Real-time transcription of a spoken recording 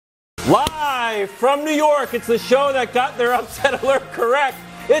Live from New York, it's the show that got their upset alert correct.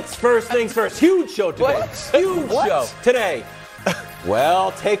 It's First Things First. Huge show today. Huge show today.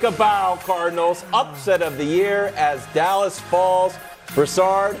 Well, take a bow, Cardinals. Upset of the year as Dallas falls.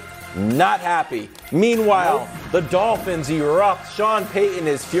 Broussard, not happy. Meanwhile, the Dolphins erupt. Sean Payton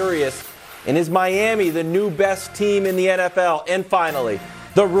is furious. And is Miami the new best team in the NFL? And finally,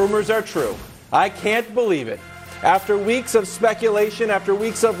 the rumors are true. I can't believe it. After weeks of speculation, after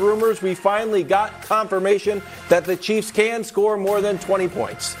weeks of rumors, we finally got confirmation that the Chiefs can score more than 20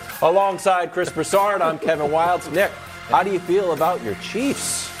 points. Alongside Chris Broussard, I'm Kevin Wilds. Nick, how do you feel about your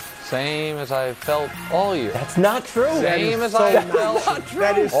Chiefs? Same as I felt all year. That's not true. Same as I felt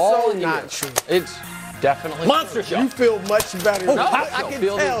that is all so year. not true. It's definitely Monster true. show. You feel much better. No, I I can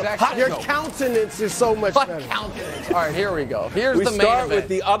feel the tell. exact same. Your countenance is so much My better. countenance. All right, here we go. Here's We the main start event. with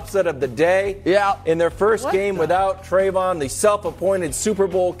the upset of the day. Yeah. In their first game without Trayvon, the self-appointed Super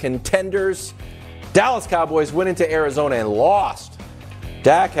Bowl contenders, Dallas Cowboys went into Arizona and lost.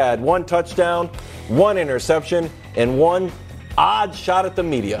 Dak had one touchdown, one interception, and one odd shot at the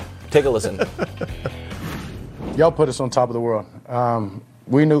media. Take a listen. Y'all put us on top of the world.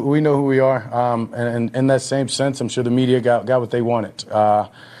 We know who we are, and in that same sense, I'm sure the media got what they wanted.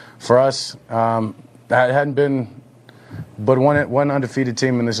 For us, that hadn't been but one undefeated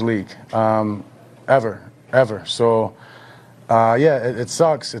team in this league, ever. So, it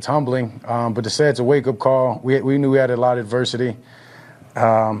sucks. It's humbling, but to say it's a wake-up call, we knew we had a lot of adversity,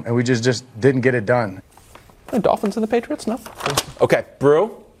 and we just didn't get it done. The Dolphins and the Patriots? No. Okay,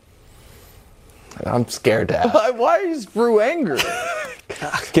 Brew. I'm scared to ask. Why is Brew angry?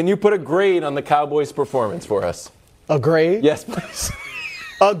 Can you put a grade on the Cowboys' performance for us? A grade? Yes, please.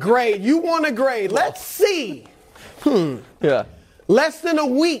 A grade. You want a grade. Let's see. Yeah. Less than a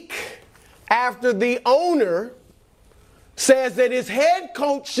week after the owner says that his head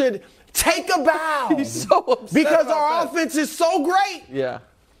coach should take a bow. He's so upset because about our that. offense is so great. Yeah.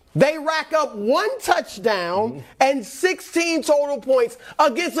 They rack up one touchdown and 16 total points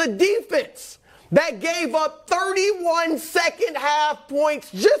against a defense that gave up 31 second half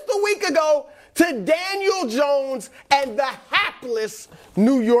points just a week ago to Daniel Jones and the hapless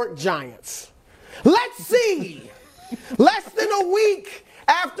New York Giants. Let's see. Less than a week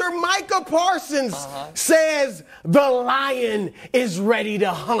after Micah Parsons says the lion is ready to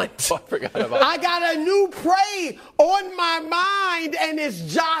hunt. I forgot about I got a new prey on my mind, and it's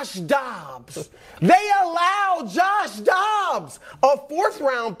Josh Dobbs. They allow Josh Dobbs, a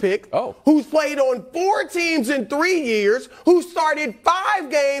fourth-round pick, who's played on 4 teams in 3 years, who started 5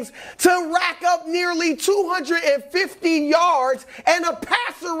 games, to rack up nearly 250 yards and a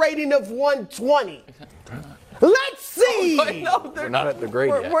passer rating of 120. Let's see. No, We're not at the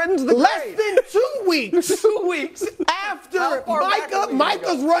grade yet. When's the Less grade? than 2 weeks 2 weeks. after How far back are we gonna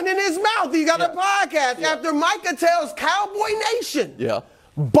Micah's go? running his mouth. He got a podcast. After Micah tells Cowboy Nation,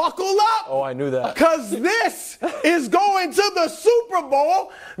 buckle up. Oh, I knew that. Because this is going to the Super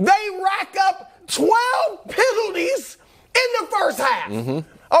Bowl. They rack up 12 penalties in the first half.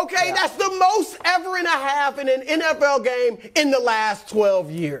 Okay, that's the most ever in a half in an NFL game in the last 12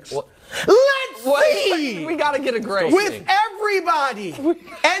 years. Let's see. We got to get a grade. With everybody and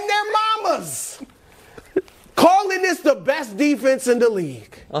their mamas calling this the best defense in the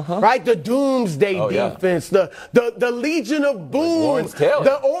league, right? The Doomsday defense, the Legion of Boom, Lawrence Taylor.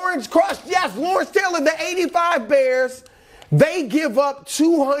 the Orange Crush. Yes, Lawrence Taylor, the 85 Bears. They give up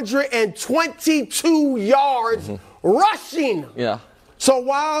 222 yards rushing. Yeah. So,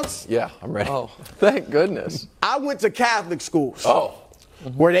 Wilds, Yeah, I'm ready. Oh, thank goodness. I went to Catholic schools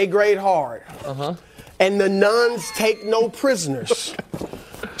where they grade hard. And the nuns take no prisoners.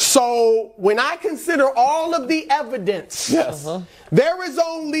 So when I consider all of the evidence, there is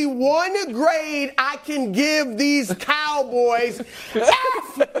only one grade I can give these Cowboys.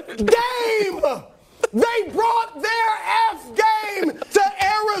 F game! They brought their F game to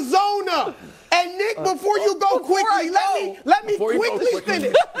Arizona. And Nick, before you go quickly, let me Before you go quickly quickly.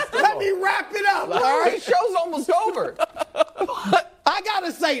 finish. Let me wrap it up. All The right? show's almost over. I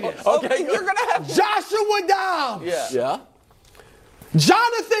gotta say this. Okay, You're going to have to. Joshua Dobbs, Yeah?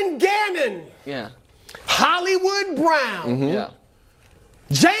 Jonathan Gannon, Yeah. Hollywood Brown, Yeah.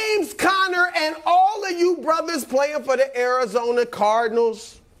 James Conner, and all of you brothers playing for the Arizona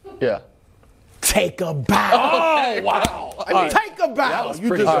Cardinals, Yeah. take a bow. Oh, wow. I mean, Take a bow. that was You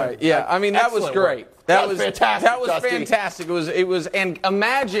pretty deserve good. All right, yeah, I mean, that was Excellent great. work. That was fantastic, That was Dusty. fantastic. It was, and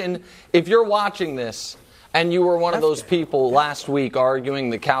imagine if you're watching this and you were one of those people last week arguing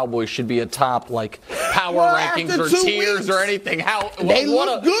the Cowboys should be atop like power rankings or tiers or anything. They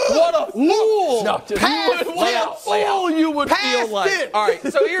look good. What a fool! No, What a fool you would feel like. All right,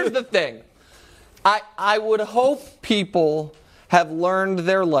 so here's the thing. I would hope people have learned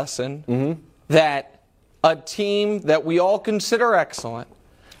their lesson that a team that we all consider excellent,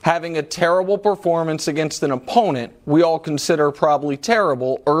 having a terrible performance against an opponent we all consider probably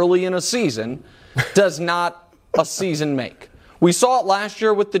terrible early in a season does not a season make. We saw it last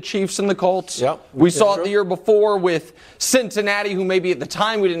year with the Chiefs and the Colts. Yep. We saw it the year before with Cincinnati, who maybe at the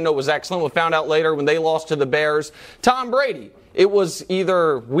time we didn't know was excellent. We found out later when they lost to the Bears. Tom Brady, it was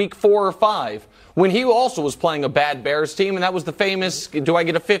either week 4 or 5 when he also was playing a bad Bears team, and that was the famous, do I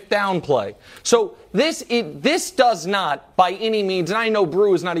get a 5th down play? So this does not, by any means, and I know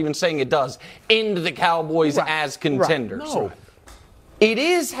Brew is not even saying it does, end the Cowboys as contenders. Right. No. It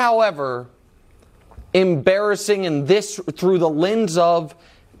is, however, embarrassing in this through the lens of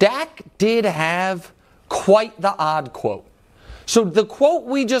Dak did have quite the odd quote. So the quote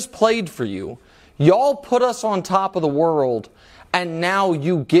we just played for you, y'all put us on top of the world, and now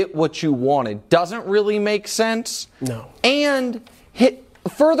you get what you wanted. Doesn't really make sense. No. And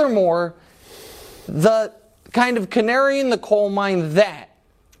furthermore, the kind of canary in the coal mine that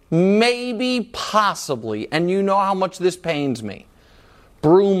maybe, possibly, and you know how much this pains me,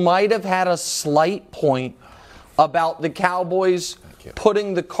 Brew might have had a slight point about the Cowboys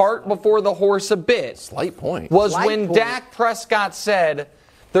putting the cart before the horse a bit. Slight point. Was Slight when point. Dak Prescott said,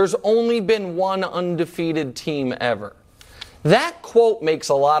 there's only been one undefeated team ever. That quote makes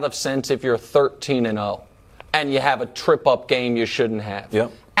a lot of sense if you're 13-0 and you have a trip-up game you shouldn't have.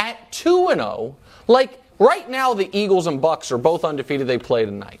 Yep. At 2-0, like right now the Eagles and Bucks are both undefeated. They play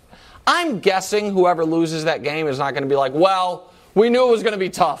tonight. I'm guessing whoever loses that game is not going to be like, well, we knew it was going to be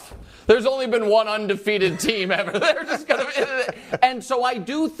tough. There's only been one undefeated team ever. They're just going to. And so I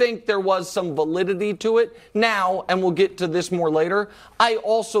do think there was some validity to it now, and we'll get to this more later. I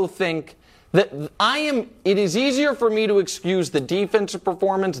also think that it is easier for me to excuse the defensive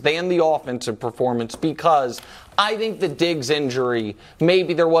performance than the offensive performance because I think the Diggs injury,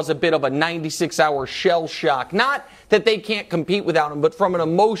 maybe there was a bit of a 96-hour shell shock. Not that they can't compete without him, but from an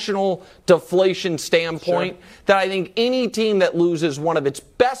emotional deflation standpoint, that I think any team that loses one of its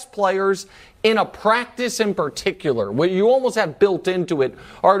best players in a practice in particular, what you almost have built into it,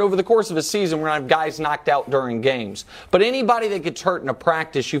 all right, over the course of a season, we're going to have guys knocked out during games. But anybody that gets hurt in a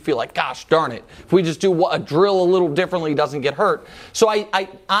practice, you feel like, gosh darn it, if we just do a drill a little differently, he doesn't get hurt. So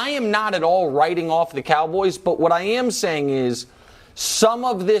I am not at all writing off the Cowboys, but what I am saying is some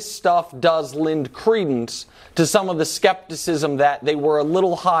of this stuff does lend credence to some of the skepticism that they were a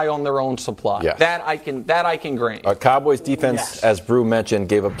little high on their own supply. Yes. That I can grant. Cowboys defense, as Brew mentioned,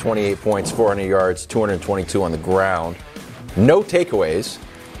 gave up 28 points, 400 yards, 222 on the ground. No takeaways.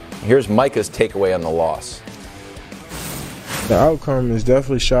 Here's Micah's takeaway on the loss. The outcome is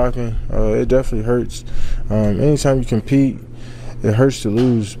definitely shocking. It definitely hurts. Anytime you compete, it hurts to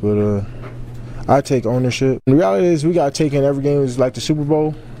lose, but I take ownership. The reality is we got to take in every game as like the Super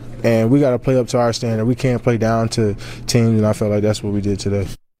Bowl. And we got to play up to our standard. We can't play down to teams, and I felt like that's what we did today.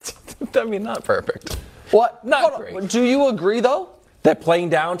 I mean, not perfect. What? Not great. Do you agree, though? That playing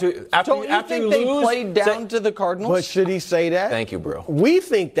down to after Don't you think they lose, played down to the Cardinals? But should he say that? Thank you, bro. We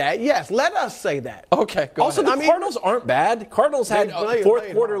think that, yes. Let us say that. Okay, go Also, ahead. the Cardinals aren't bad. Cardinals had a played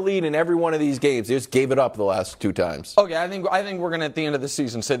fourth-quarter lead in every one of these games. They just gave it up the last 2 times. Okay, I think we're going to, at the end of the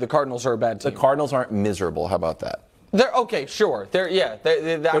season, say the Cardinals are a bad team. The Cardinals aren't miserable. How about that? They're okay, sure. They're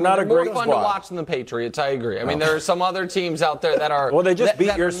not a great more fun squad. to watch than the Patriots. I agree. I mean, there are some other teams out there that are. Well, they just beat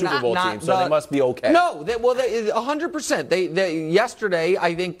that your are Super Bowl team, so the- they must be okay. No, 100%. They yesterday,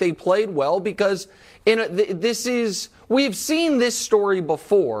 I think they played well because we've seen this story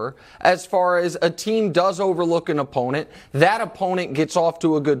before. As far as a team does overlook an opponent, that opponent gets off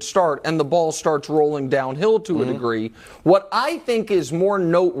to a good start, and the ball starts rolling downhill to a degree. What I think is more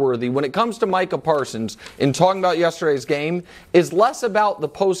noteworthy when it comes to Micah Parsons in talking about yesterday's game is less about the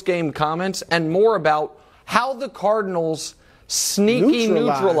post-game comments and more about how the Cardinals sneaky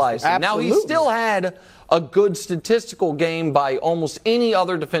neutralized him. Now, he still had a good statistical game by almost any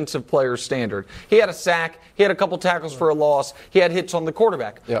other defensive player's standard. He had a sack. He had a couple tackles for a loss. He had hits on the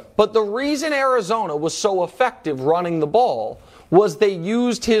quarterback. Yep. But the reason Arizona was so effective running the ball was they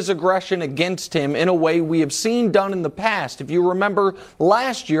used his aggression against him in a way we have seen done in the past. If you remember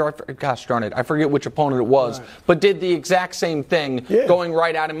last year, gosh darn it, I forget which opponent it was, but did the exact same thing, going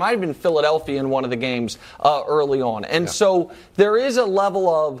right at him. It might have been Philadelphia in one of the games early on. And so there is a level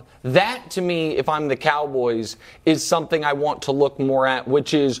of that, to me, if I'm the Cowboys, is something I want to look more at,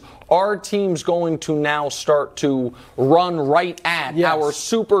 which is, are teams going to now start to run right at our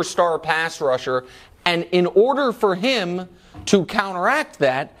superstar pass rusher? And in order for him to counteract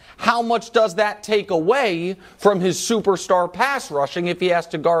that, how much does that take away from his superstar pass rushing if he has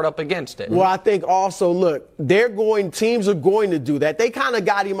to guard up against it? Well, I think also, look, teams are going to do that. They kind of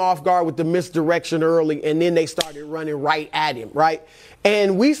got him off guard with the misdirection early, and then they started running right at him, right?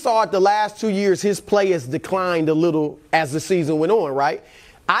 And we saw it the last 2 years, his play has declined a little as the season went on, right?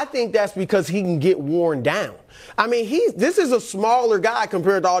 I think that's because he can get worn down. I mean, this is a smaller guy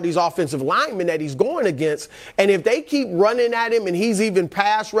compared to all these offensive linemen that he's going against. And if they keep running at him and he's even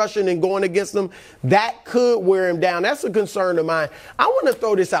pass rushing and going against them, that could wear him down. That's a concern of mine. I want to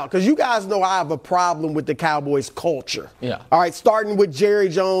throw this out because you guys know I have a problem with the Cowboys culture. Yeah. All right, starting with Jerry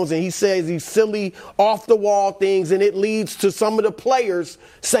Jones, and he says these silly off-the-wall things, and it leads to some of the players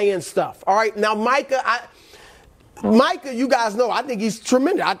saying stuff. All right, now Micah, you guys know, I think he's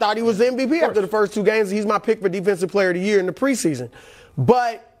tremendous. I thought he was the MVP after the first 2 games. He's my pick for Defensive Player of the Year in the preseason.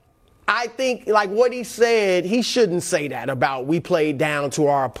 But I think, like what he said, he shouldn't say that about we played down to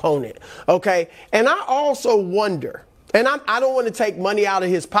our opponent, okay? And I also wonder, and I don't want to take money out of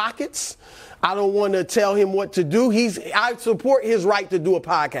his pockets. I don't want to tell him what to do. I support his right to do a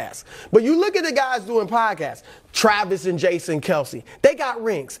podcast. But you look at the guys doing podcasts, Travis and Jason Kelce. They got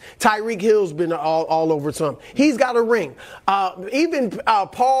rings. Tyreek Hill's been all over something. He's got a ring. Even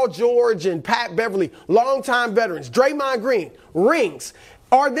Paul George and Pat Beverly, longtime veterans. Draymond Green, rings.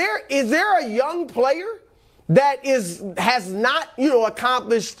 Is there a young player that has not,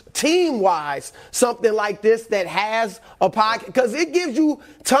 accomplished team-wise something like this that has a podcast? Because it gives you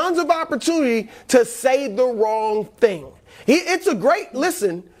tons of opportunity to say the wrong thing. He does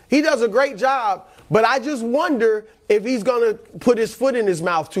a great job, but I just wonder if he's going to put his foot in his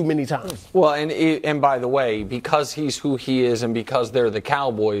mouth too many times. Well, and by the way, because he's who he is and because they're the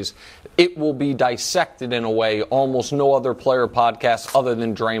Cowboys, it will be dissected in a way almost no other player podcast other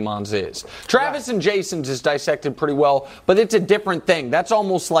than Draymond's is. Travis and Jason's is dissected pretty well, but it's a different thing. That's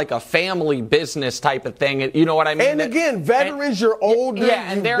almost like a family business type of thing. You know what I mean? And again, veterans, you're older. Yeah,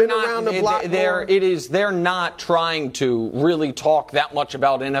 and they're not around the block. They're not trying to really talk that much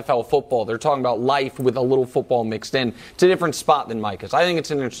about NFL football. They're talking about life with a little football mixed in. It's a different spot than Micah's. I think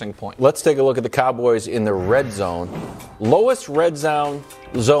it's an interesting point. Let's take a look at the Cowboys in the red zone. Lowest red zone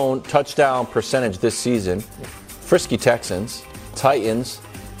touchdown percentage this season. Frisky Texans, Titans,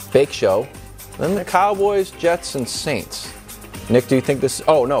 Bake Show, then the Cowboys, Jets, and Saints. Nick, do you think this?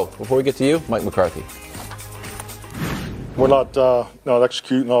 Oh, no. Before we get to you, Mike McCarthy. We're not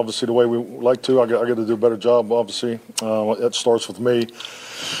executing, obviously, the way we like to. I got to do a better job, obviously. It starts with me.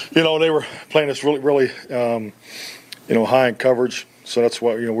 They were playing us really, really, high in coverage. So that's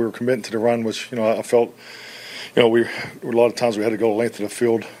why, we were committing to the run, which, I felt, a lot of times we had to go the length of the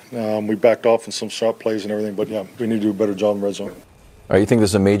field. We backed off in some sharp plays and everything. But, yeah, we need to do a better job in red zone. All right, you think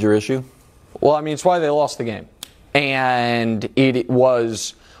this is a major issue? Well, it's why they lost the game. And it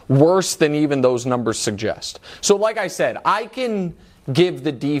was worse than even those numbers suggest. So like I said, I can give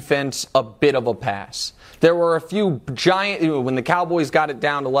the defense a bit of a pass. There were a few when the Cowboys got it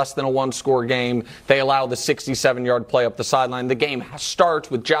down to less than a one-score game, they allowed the 67-yard play up the sideline. The game starts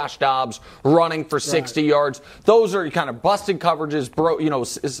with Josh Dobbs running for 60 yards. Those are kind of busted coverages,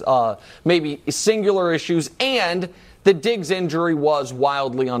 maybe singular issues, and the Diggs injury was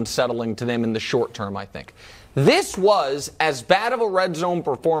wildly unsettling to them in the short term, I think. This was as bad of a red zone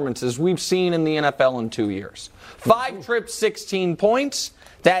performance as we've seen in the NFL in 2 years. 5 trips, 16 points.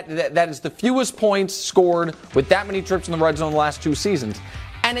 That is the fewest points scored with that many trips in the red zone in the last 2 seasons.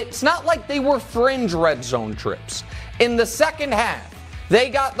 And it's not like they were fringe red zone trips. In the second half, they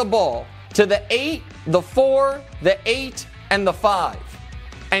got the ball to the 8, the 4, the 8, and the 5,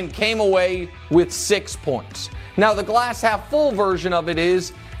 and came away with 6 points. Now, the glass half full version of it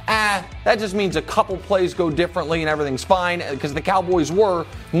is, that just means a couple plays go differently and everything's fine because the Cowboys were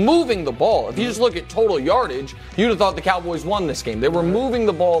moving the ball. If you just look at total yardage, you'd have thought the Cowboys won this game. They were moving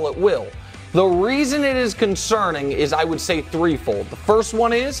the ball at will. The reason it is concerning is, I would say, threefold. The first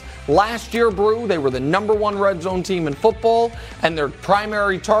one is, last year, Brew, they were the number 1 red zone team in football, and their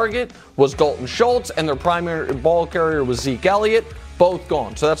primary target was Dalton Schultz, and their primary ball carrier was Zeke Elliott, both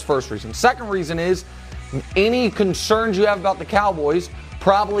gone. So that's the first reason. Second reason is, any concerns you have about the Cowboys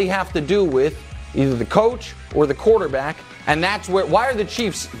probably have to do with either the coach or the quarterback And that's why are the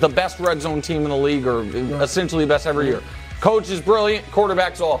Chiefs the best red zone team in the league, or essentially the best every year? Coach is brilliant,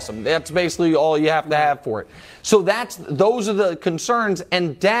 quarterback's awesome. That's basically all you have to have for it. So those are the concerns.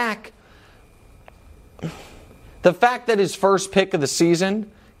 And Dak, the fact that his first pick of the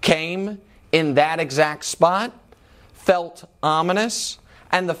season came in that exact spot felt ominous.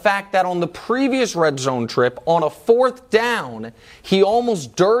 And the fact that on the previous red zone trip, on a 4th down, he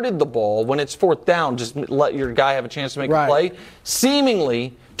almost dirted the ball when it's 4th down, just let your guy have a chance to make a play,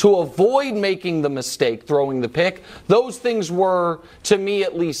 seemingly to avoid making the mistake, throwing the pick. Those things were, to me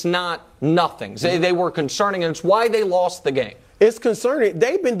at least, not nothings. They were concerning, and it's why they lost the game. It's concerning.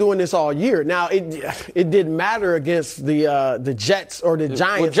 They've been doing this all year. Now, it didn't matter against the Jets or the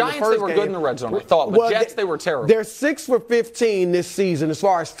Giants. Well, Giants, they were good in the red zone, I thought. But Jets, they were terrible. They're 6 for 15 this season as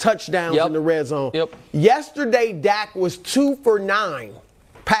far as touchdowns in the red zone. Yesterday, Dak was 2 for 9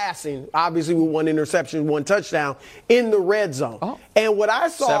 passing, obviously with 1 interception, 1 touchdown, in the red zone. And what I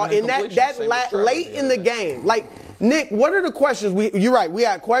saw in that late in the game, like, Nick, what are the questions? You're right. We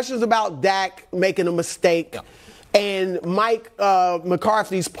had questions about Dak making a mistake. And Mike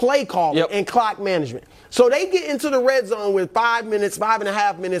McCarthy's play calling and clock management. So they get into the red zone with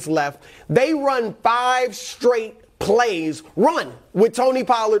 5.5 minutes left. They run 5 straight plays, with Tony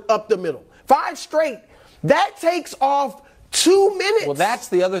Pollard up the middle. 5 straight. That takes off 2 minutes. Well, that's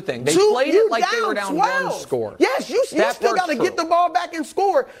the other thing. They played it like they were down 1 score. Yes, you still got to get the ball back and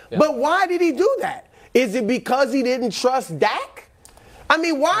score. But why did he do that? Is it because he didn't trust Dak? I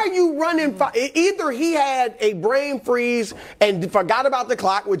mean, why are you running? Either he had a brain freeze and forgot about the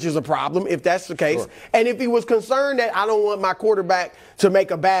clock, which is a problem if that's the case. And if he was concerned that I don't want my quarterback to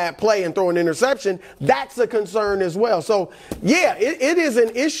make a bad play and throw an interception, that's a concern as well. So, yeah, it is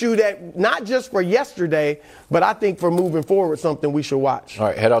an issue that not just for yesterday, but I think for moving forward, something we should watch. All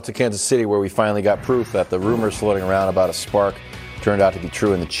right, head out to Kansas City where we finally got proof that the rumors floating around about a spark turned out to be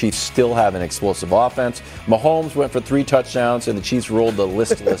true, and the Chiefs still have an explosive offense. Mahomes went for 3 touchdowns, and the Chiefs rolled the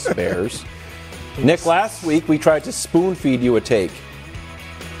listless Bears. Nick, last week we tried to spoon feed you a take.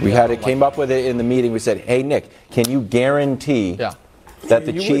 We came up with it in the meeting. We said, hey, Nick, can you guarantee that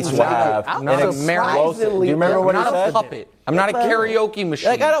the Chiefs will have an explosive? Do you remember what he said? I'm not a puppet. I'm not a karaoke machine.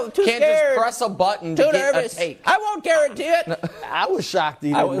 Like, Can't just press a button to get a take. I won't guarantee it. I was shocked.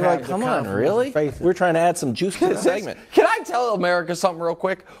 I was like, come on, really? We're trying to add some juice to the segment. Can I tell America something real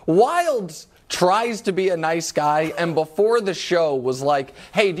quick? Wilds tries to be a nice guy, and before the show was like,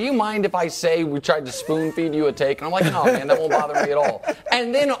 hey, do you mind if I say we tried to spoon feed you a take? And I'm like, no, man, that won't bother me at all.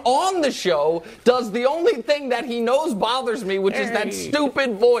 And then on the show does the only thing that he knows bothers me, which is that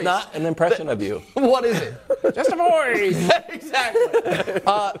stupid voice. Not an impression of you. What is it? Just a voice.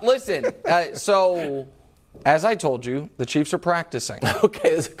 Exactly. Listen, so as I told you, the Chiefs are practicing.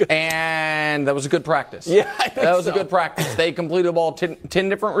 Okay, that's good. And that was a good practice. Yeah, that was a good practice. They completed the ball 10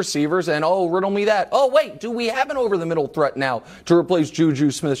 different receivers, and riddle me that. Oh, wait, do we have an over-the-middle threat now to replace Juju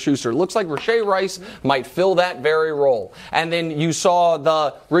Smith-Schuster? Looks like Rashae Rice might fill that very role. And then you saw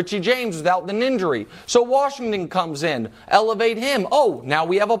the Richie James without an injury. So Washington comes in, elevate him. Oh, now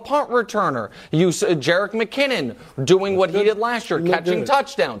we have a punt returner. Jerick McKinnon doing what he did last year, catching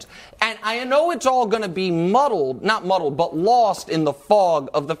touchdowns. And I know it's all going to be not muddled, but lost in the fog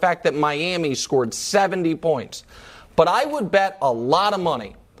of the fact that Miami scored 70 points. But I would bet a lot of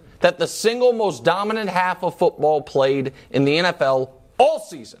money that the single most dominant half of football played in the NFL all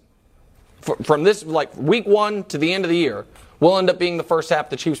season, from this, like week 1 to the end of the year, will end up being the first half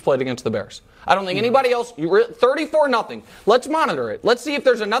the Chiefs played against the Bears. I don't think anybody else, 34-0. Let's monitor it. Let's see if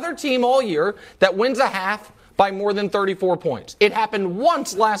there's another team all year that wins a half by more than 34 points. It happened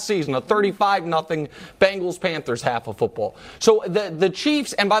once last season, a 35-0 Bengals-Panthers half of football. So the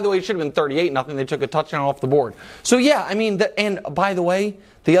Chiefs, and by the way, it should have been 38-0. They took a touchdown off the board. So yeah, I mean, and by the way,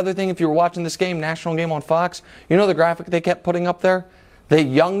 the other thing, if you were watching this game, national game on Fox, you know the graphic they kept putting up there? The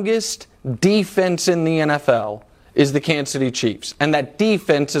youngest defense in the NFL is the Kansas City Chiefs. And that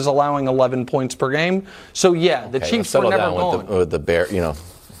defense is allowing 11 points per game. So yeah, the Chiefs were never gone. With the Bear, you know.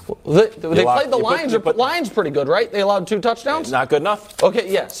 They played the Lions. Lions pretty good, right? They allowed 2 touchdowns? Not good enough. Okay,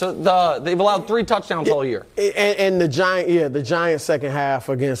 yeah. So they've allowed 3 touchdowns all year. And the Giants' second half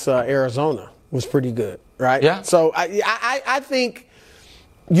against Arizona was pretty good, right? Yeah. So I think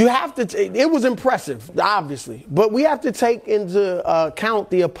you have to. It was impressive, obviously, but we have to take into account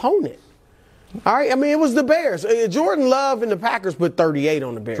the opponent. All right, I mean, it was the Bears. Jordan Love and the Packers put 38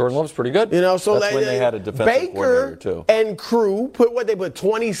 on the Bears. Jordan Love's pretty good. You know, so That's when they had a defensive coordinator, too. and crew put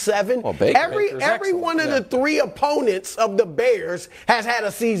 27. Well, Baker's every excellent, one of the three opponents of the Bears has had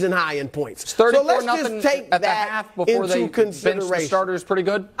a season high in points. It's So 34 let's nothing just take at the that half before into they benched consideration. the starters pretty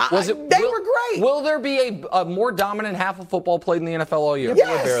good. They were great. Will there be a more dominant half of football played in the NFL all year?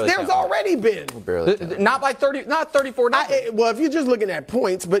 Yes, barely there's count. already been. Barely count. Not by 30, not 34 nothing. Well, if you're just looking at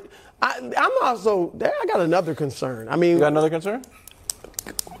points, but I got another concern. I mean, You got another concern?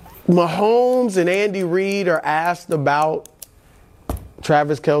 Mahomes and Andy Reid are asked about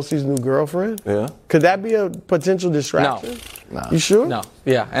Travis Kelce's new girlfriend. Yeah. Could that be a potential distraction? No. You sure? No.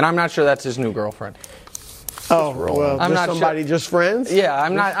 Yeah, and I'm not sure that's his new girlfriend. Oh, well, I'm just not somebody, sure. just friends? Yeah,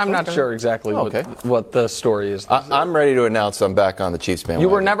 I'm not sure exactly Okay. what the story is. I'm ready to announce I'm back on the Chiefs bandwagon. You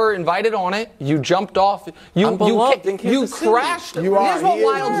were never invited on it. You jumped off. I'm beloved in you Kansas City. crashed. You are. Here's what He is.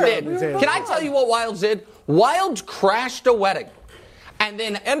 Wilds did. Yeah. Can I tell you what Wilds did? Wilds crashed a wedding. And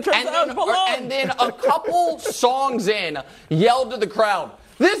then And turns out it's beloved. and then a couple songs in, yelled to the crowd,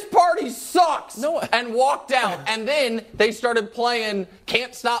 "This party sucks!" No. And walked out. And then they started playing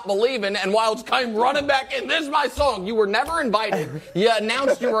 "Can't Stop Believin'," and Wilds came running back in. "This is my song. You were never invited. You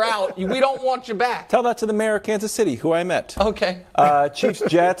announced you were out. We don't want you back." Tell that to the mayor of Kansas City, who I met. Okay. Chiefs,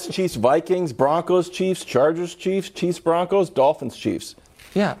 Jets, Chiefs, Vikings, Broncos, Chiefs, Chargers, Chiefs, Chiefs, Broncos, Dolphins, Chiefs.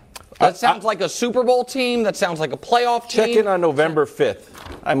 Yeah. That sounds like a Super Bowl team. That sounds like a playoff team. Check in on November 5th.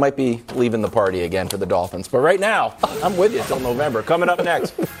 I might be leaving the party again for the Dolphins. But right now, I'm with you till November. Coming up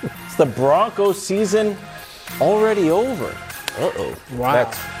next, it's the Broncos season already over. Uh-oh. Wow.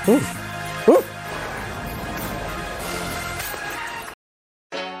 Next.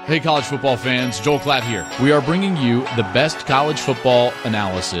 Hey, college football fans, Joel Klatt here. We are bringing you the best college football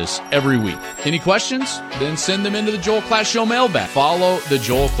analysis every week. Any questions? Then send them into the Joel Klatt Show mailbag. Follow the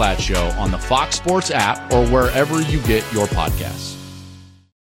Joel Klatt Show on the Fox Sports app or wherever you get your podcasts.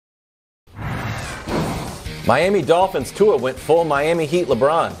 Miami Dolphins Tua went full Miami Heat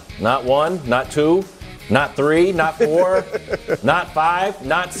LeBron. Not one, not two, not three, not four, not five,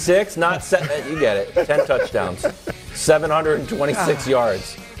 not six, not seven. You get it. 10 touchdowns, 726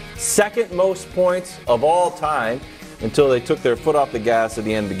 yards. Second most points of all time until they took their foot off the gas at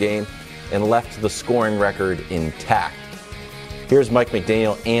the end of the game and left the scoring record intact. Here's Mike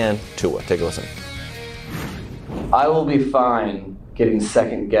McDaniel and Tua. Take a listen. I will be fine getting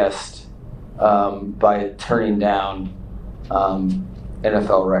second-guessed by turning down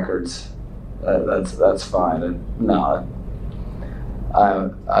NFL records. That's fine. No, I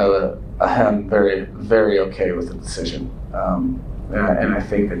am very, very okay with the decision. And I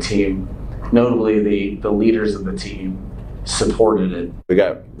think the team, notably the leaders of the team, supported it. We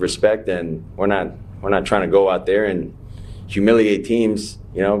got respect, and we're not trying to go out there and humiliate teams.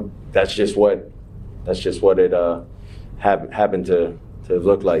 You know, that's just what it happened to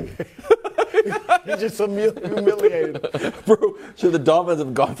look like. He just humiliated. Bro, should the Dolphins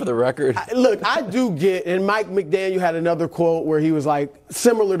have gone for the record? Look, I do get, and Mike McDaniel had another quote where he was like,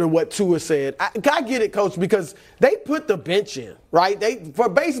 similar to what Tua said. I get it, Coach, because they put the bench in, right? For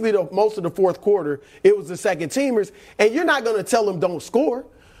basically most of the fourth quarter, it was the second teamers, and you're not going to tell them don't score.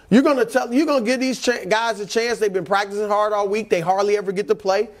 You're going to give these guys a chance. They've been practicing hard all week. They hardly ever get to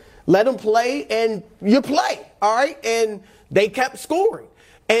play. Let them play, and you play, all right? And they kept scoring.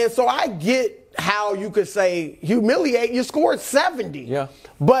 And so I get how you could say humiliate. You scored 70. Yeah.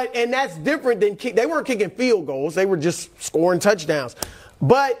 And that's different than they weren't kicking field goals. They were just scoring touchdowns.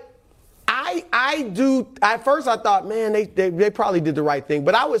 But at first I thought, man, they probably did the right thing.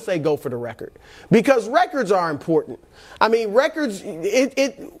 But I would say go for the record because records are important. I mean, records,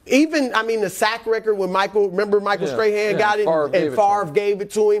 the sack record when Michael Strahan got it and Favre gave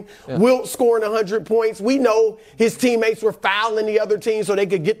it to him. Yeah. Wilt scoring 100 points. We know his teammates were fouling the other team so they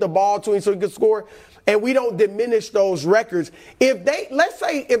could get the ball to him so he could score. And we don't diminish those records. Let's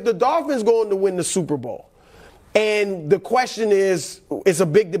say if the Dolphins going to win the Super Bowl, and the question is, it's a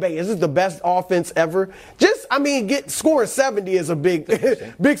big debate. Is this the best offense ever? Scoring 70 is a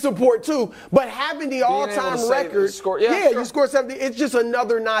big support too. But having the all-time record, you score 70, it's just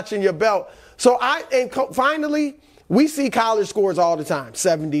another notch in your belt. So finally, we see college scores all the time,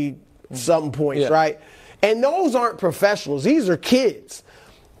 70-something points, right? And those aren't professionals. These are kids.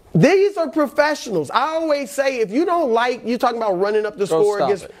 These are professionals. I always say, if you don't like, you're talking about running up the score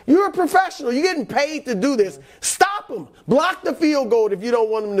against, you're a professional. You're getting paid to do this. Stop them. Block the field goal if you don't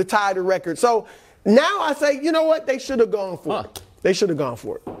want them to tie the record. So now I say, you know what? They should have gone for it. They should have gone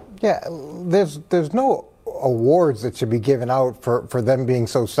for it. Yeah, there's no awards that should be given out for them being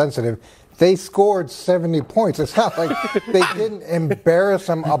so sensitive. they scored 70 points. It's not like they didn't embarrass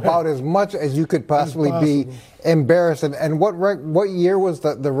them about as much as you could possibly be embarrassed. And what year was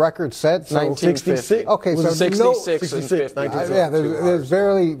the record set? So 1966. Okay, so 66 and 50. Yeah, there's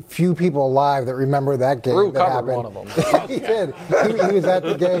very few people alive that remember that game. Drew that covered happened. one of them. He did. He was at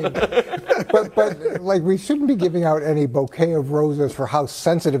the game. But like, we shouldn't be giving out any bouquet of roses for how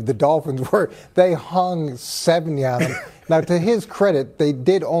sensitive the Dolphins were. They hung 70 on them. Now, to his credit, they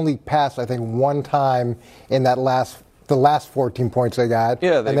did only pass, I think, one time in the last 14 points they got.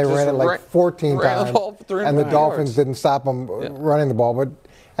 Yeah, and they ran it like 14 times. The ball for and the Dolphins didn't stop them running the ball. But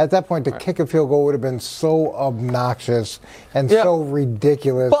at that point, to kick a field goal would have been so obnoxious and so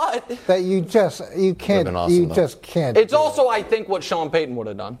ridiculous that you just can't. It's also, I think, what Sean Payton would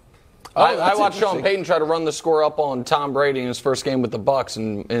have done. I watched Sean Payton try to run the score up on Tom Brady in his first game with the Bucs,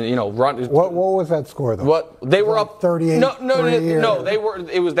 and run. What was that score though? What they were up 38. No, they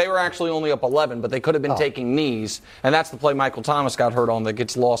were actually only up 11, but they could have been taking knees, and that's the play Michael Thomas got hurt on that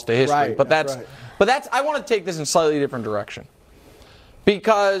gets lost to history. Right, but that's I want to take this in a slightly different direction.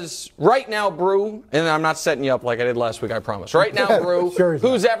 Because right now, Brew, and I'm not setting you up like I did last week, I promise. Right now, Brew,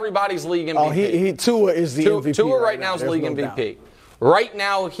 who's everybody's league MVP? Tua is the MVP. Tua right now is league MVP. Right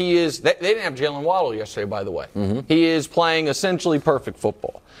now, he is. They didn't have Jalen Waddle yesterday, by the way. Mm-hmm. He is playing essentially perfect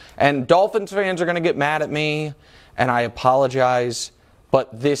football. And Dolphins fans are going to get mad at me, and I apologize.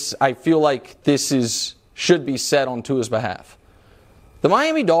 But I feel like this should be said on Tua's behalf. The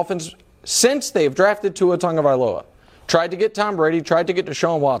Miami Dolphins, since they've drafted Tua Tagovailoa, tried to get Tom Brady, tried to get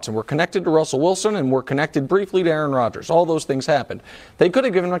Deshaun Watson. We're connected to Russell Wilson, and we're connected briefly to Aaron Rodgers. All those things happened. They could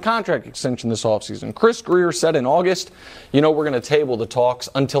have given him a contract extension this offseason. Chris Greer said in August, we're going to table the talks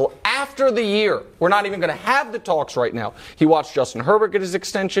until after the year. We're not even going to have the talks right now. He watched Justin Herbert get his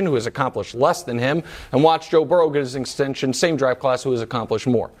extension, who has accomplished less than him, and watched Joe Burrow get his extension, same draft class, who has accomplished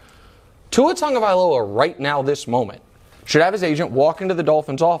more. Tua Tagovailoa right now, this moment, should have his agent walk into the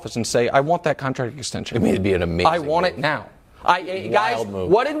Dolphins' office and say, I want that contract extension. I mean, it'd be an amazing I want move. It now. Guys,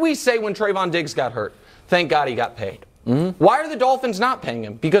 what did we say when Trayvon Diggs got hurt? Thank God he got paid. Mm-hmm. Why are the Dolphins not paying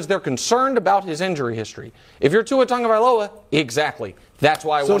him? Because they're concerned about his injury history. If you're Tua Tagovailoa, exactly. That's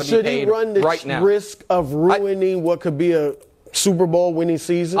why I want to be paid right now. So should he run the risk of ruining what could be a Super Bowl winning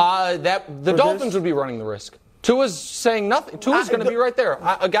season? The Dolphins would be running the risk. Tua's saying nothing. Tua's going to be right there.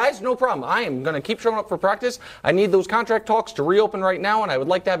 Guys, no problem. I am going to keep showing up for practice. I need those contract talks to reopen right now, and I would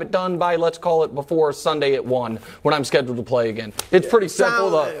like to have it done by, let's call it, before Sunday at 1 when I'm scheduled to play again. It's pretty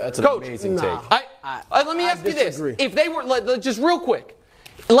simple. That's an amazing take. Let me ask you this. If they were, just real quick,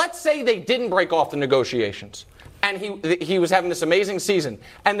 let's say they didn't break off the negotiations, and he was having this amazing season,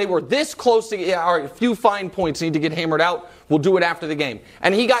 and they were this close to, all right, a few fine points need to get hammered out. We'll do it after the game.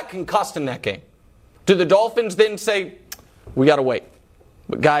 And he got concussed in that game. Do the Dolphins then say, we got to wait?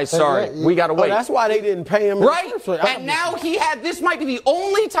 But guys, sorry, we got to wait. That's why they didn't pay him. Right? And now this might be the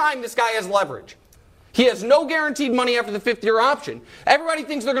only time this guy has leverage. He has no guaranteed money after the fifth-year option. Everybody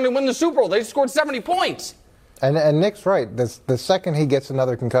thinks they're going to win the Super Bowl. They scored 70 points. And Nick's right. The second he gets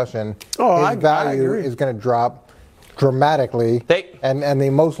another concussion, his value is going to drop dramatically. And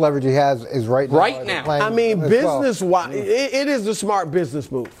the most leverage he has is right now. Right now. I mean, business-wise, it is a smart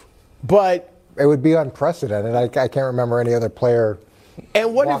business move. But it would be unprecedented. I can't remember any other player.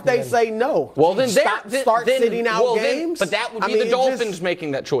 And what if they say no? Well, then start sitting out games. But that would be the Dolphins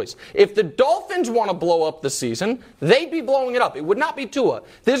making that choice. If the Dolphins want to blow up the season, they'd be blowing it up. It would not be Tua.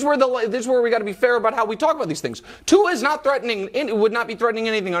 This is where we got to be fair about how we talk about these things. Tua is not threatening. It would not be threatening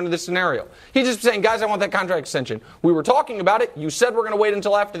anything under this scenario. He's just saying, guys, I want that contract extension. We were talking about it. You said we're going to wait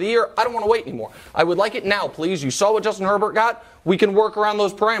until after the year. I don't want to wait anymore. I would like it now, please. You saw what Justin Herbert got. We can work around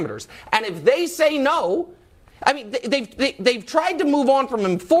those parameters. And if they say no, I mean, they've tried to move on from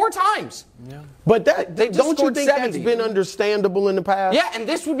him 4 times. Yeah. But don't you think 70. That's been understandable in the past? Yeah, and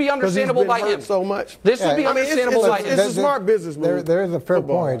this would be understandable by him. So much. This would be understandable by him. It's a smart business move. There is a fair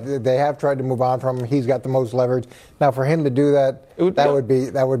point. They have tried to move on from him. He's got the most leverage. Now, for him to do that,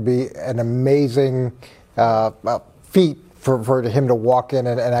 that would be an amazing feat for him to walk in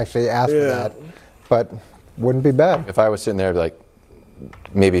and actually ask for that. But wouldn't be bad. If I was sitting there, I'd be like,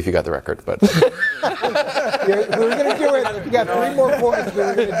 maybe if you got the record, but. We're going to do it. You got 3 more points.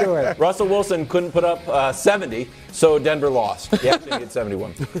 We're going to do it. Russell Wilson couldn't put up 70, so Denver lost. He actually hit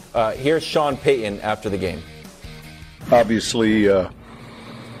 71. Here's Sean Payton after the game. Obviously, that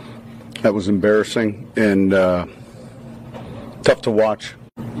was embarrassing and tough to watch.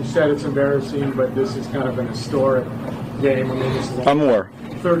 You said it's embarrassing, but this is kind of an historic game. I mean, this is I'm more.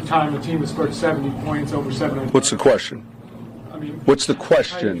 Third time the team has scored 70 points, over 700. What's the question? What's the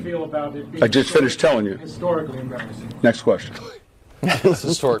question? How do you feel about it being I just finished telling you. Historically embarrassing. Next question.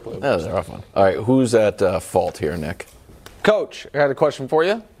 Historically. That was a rough one. All right, who's at fault here, Nick? Coach, I had a question for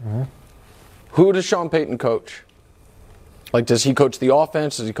you. Mm-hmm. Who does Sean Payton coach? Like, does he coach the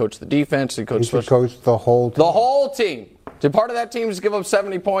offense? Does he coach the defense? Does he coach He should coach the whole team. The whole team. Did part of that team just give up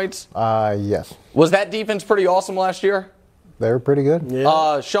 70 points? Yes. Was that defense pretty awesome last year? They were pretty good.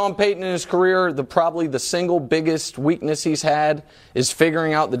 Yeah. Sean Payton in his career, probably the single biggest weakness he's had is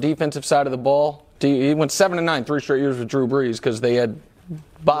figuring out the defensive side of the ball. He went 7-9 3 straight years with Drew Brees because they had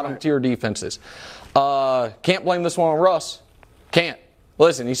bottom-tier defenses. Can't blame this one on Russ. Can't.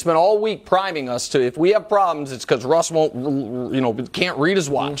 Listen, he spent all week priming us to if we have problems, it's because Russ can't read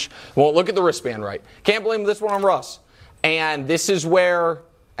his watch, won't look at the wristband right. Can't blame this one on Russ. And this is where,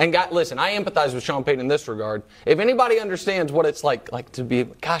 listen, I empathize with Sean Payton in this regard. If anybody understands what it's like to be,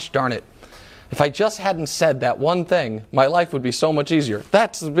 gosh darn it, if I just hadn't said that one thing, my life would be so much easier.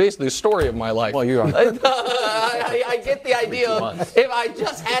 That's basically the story of my life. Well, you're on. I get the idea of if I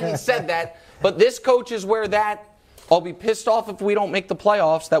just hadn't said that. But this coach is where that, I'll be pissed off if we don't make the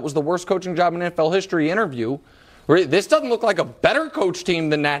playoffs. That was the worst coaching job in NFL history interview. This doesn't look like a better coach team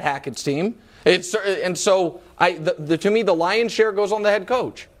than Nat Hackett's team. To me, the lion's share goes on the head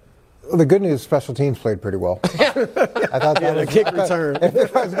coach. Well, the good news, special teams played pretty well. I thought that was the kick return.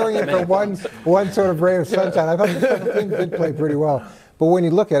 If I was going in for one sort of ray of sunshine, I thought the special teams did play pretty well. But when you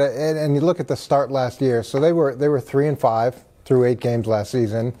look at it, and you look at the start last year, so they were 3-5 through 8 games last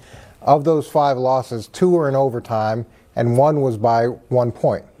season. Of those 5 losses, 2 were in overtime, and 1 was by 1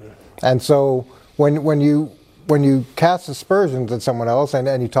 point. And so when you cast aspersions at someone else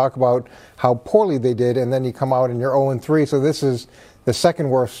and you talk about how poorly they did, and then you come out and you're 0-3, so this is the second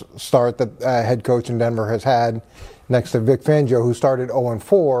worst start that head coach in Denver has had, next to Vic Fangio, who started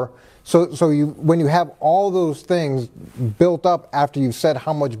 0-4. So when you have all those things built up after you've said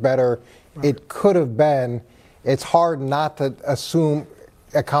how much better it could have been, it's hard not to assume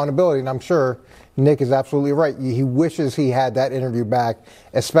accountability. And I'm sure Nick is absolutely right. He wishes he had that interview back,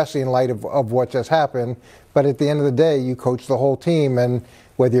 especially in light of what just happened. But at the end of the day, you coach the whole team, and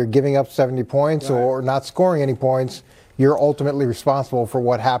whether you're giving up 70 points or not scoring any points, you're ultimately responsible for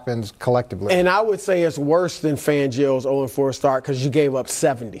what happens collectively. And I would say it's worse than Fangio's 0-4 start because you gave up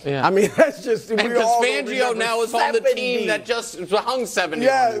 70. Yeah. I mean, that's just... Because Fangio now is on the team that just hung 70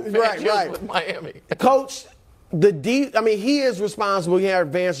 on you. right. With Miami. Coach, he is responsible. He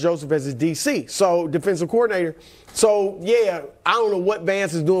had Vance Joseph as his DC, so defensive coordinator. So, yeah, I don't know what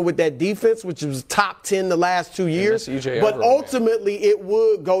Vance is doing with that defense, which was top 10 the last 2 years. But ultimately, it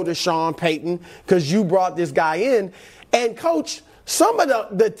would go to Sean Payton because you brought this guy in. And, Coach, some of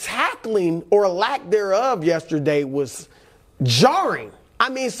the tackling or lack thereof yesterday was jarring. I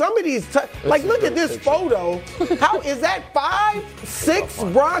mean, some of these, look at this photo. How is that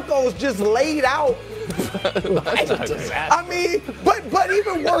 5-6 Broncos just laid out? I mean, but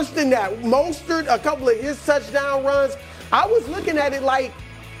even worse than that, Mostert, a couple of his touchdown runs, I was looking at it like,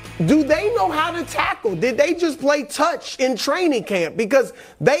 do they know how to tackle? Did they just play touch in training camp? Because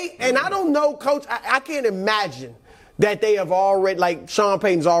and I don't know, Coach, I can't imagine that they have already, Sean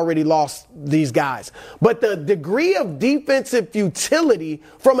Payton's already lost these guys. But the degree of defensive futility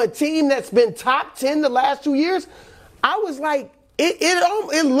from a team that's been top 10 the last 2 years, I was like,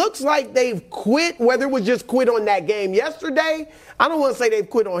 it looks like they've quit, whether it was just quit on that game yesterday. I don't want to say they've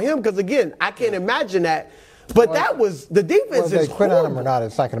quit on him because, again, I can't imagine that. But that was the defense. Whether they quit on him or not,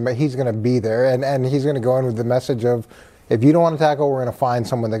 it's not going to. He's going to be there, and he's going to go in with the message of, if you don't want to tackle, we're going to find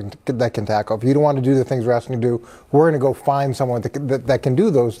someone that can tackle. If you don't want to do the things we're asking you to do, we're going to go find someone that can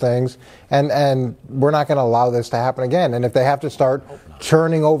do those things, and we're not going to allow this to happen again. And if they have to start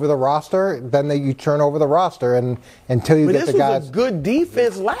churning over the roster, then you churn over the roster, and until you get the guys. This was a good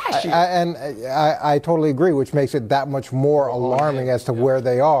defense last year. I totally agree, which makes it that much more alarming as to where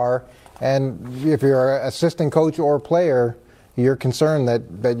they are. And if you're an assistant coach or player, you're concerned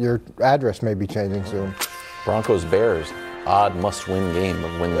that your address may be changing soon. Broncos-Bears, odd must-win game of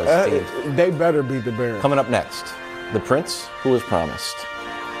winless teams. They better beat the Bears. Coming up next, the Prince who was promised.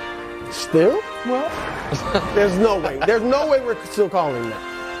 Still? Well, there's no way. There's no way we're still calling that.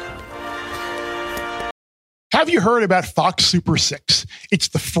 Have you heard about Fox Super 6? It's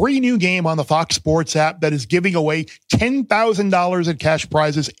the free new game on the Fox Sports app that is giving away $10,000 in cash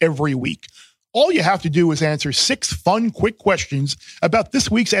prizes every week. All you have to do is answer 6 fun, quick questions about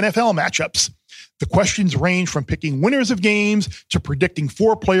this week's NFL matchups. The questions range from picking winners of games to predicting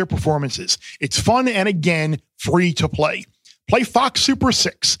 4-player performances. It's fun and, again, free to play. Play Fox Super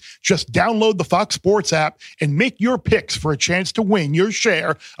 6. Just download the Fox Sports app and make your picks for a chance to win your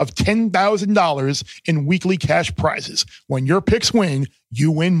share of $10,000 in weekly cash prizes. When your picks win,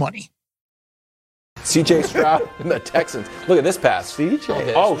 you win money. C.J. Stroud and the Texans. Look at this pass.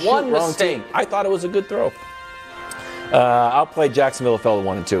 C.J. Oh, shoot, one wrong mistake. team. I thought it was a good throw. I'll play Jacksonville fell to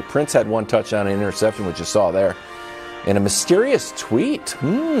 1-2. Prince had 1 touchdown and interception, which you saw there. And a mysterious tweet.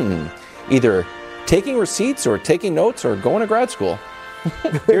 Either taking receipts or taking notes or going to grad school.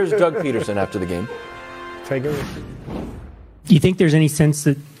 Here's Doug Peterson after the game. Taking. Do you think there's any sense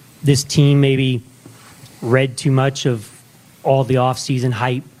that this team maybe read too much of all the offseason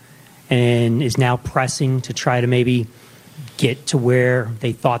hype and is now pressing to try to maybe get to where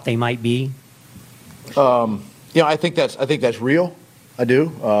they thought they might be? I think that's real. I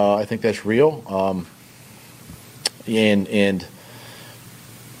do. I think that's real. I've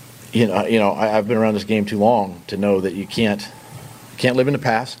been around this game too long to know that you can't live in the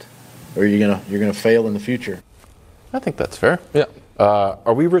past, or you're gonna fail in the future. I think that's fair. Yeah.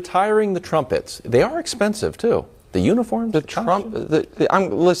 Are we retiring the trumpets? They are expensive too. The uniforms,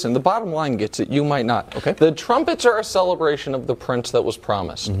 listen, the bottom line gets it. You might not. Okay. The trumpets are a celebration of the prince that was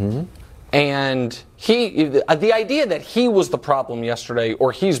promised. Mm-hmm. And the idea that he was the problem yesterday,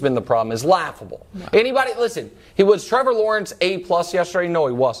 or he's been the problem, is laughable. No. Anybody, listen, was Trevor Lawrence A+ yesterday? No,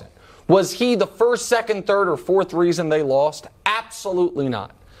 he wasn't. Was he the first, second, third, or fourth reason they lost? Absolutely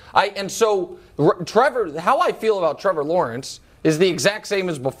not. Trevor, how I feel about Trevor Lawrence is the exact same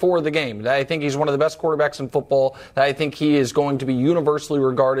as before the game. I think he's one of the best quarterbacks in football. I think he is going to be universally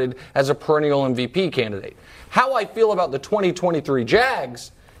regarded as a perennial MVP candidate. How I feel about the 2023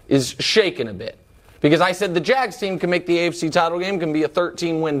 Jags is shaken a bit. Because I said the Jags team can make the AFC title game, can be a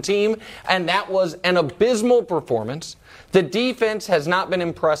 13-win team, and that was an abysmal performance. The defense has not been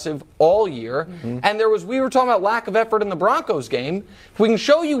impressive all year. Mm-hmm. And we were talking about lack of effort in the Broncos game. If we can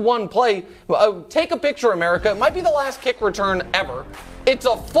show you one play, take a picture, America. It might be the last kick return ever. It's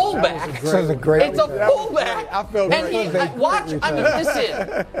a fullback. It's a fullback. I felt great. Listen.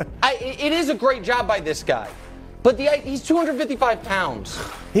 It is a great job by this guy. But he's 255 pounds.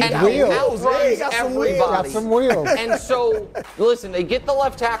 He and got wheels. outruns Got everybody. some wheels. And so, listen, they get the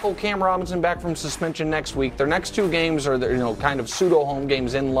left tackle Cam Robinson back from suspension next week. Their next 2 games are kind of pseudo home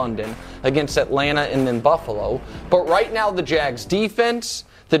games in London against Atlanta and then Buffalo. But right now, the Jags defense,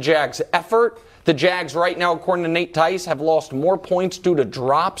 the Jags effort, the Jags right now, according to Nate Tice, have lost more points due to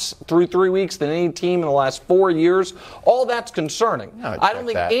drops through 3 weeks than any team in the last 4 years. All that's concerning. I don't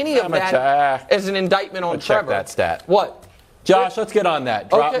think any of that is an indictment on Trevor. Check that stat. What? Josh, let's get on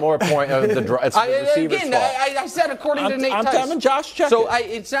that. Drop more points. It's the receiver's fault. I said according to Nate Tice. I'm telling Josh, check it.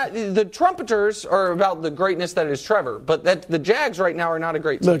 It's not, the trumpeters are about the greatness that is Trevor, but the Jags right now are not a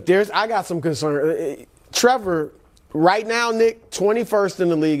great team. Look, I got some concern. Trevor, right now, Nick, 21st in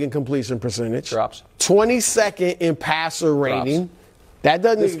the league in completion percentage. Drops. 22nd in passer rating. That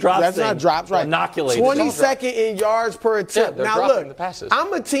doesn't. That's not drops, right? Inoculated. 22nd in yards per attempt. Yeah, now look,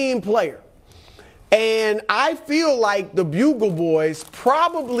 I'm a team player. And I feel like the Bugle Boys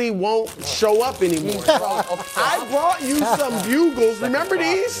probably won't show up anymore. So I brought you some Bugles. Remember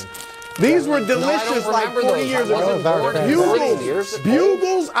these? These were delicious like 40 years ago.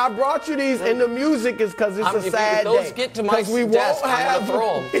 Bugles, I brought you these, and the music is because it's a sad day. Those get to my desk, I'm going to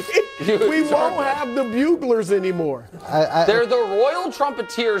throw them. We won't have the Buglers anymore. They're the Royal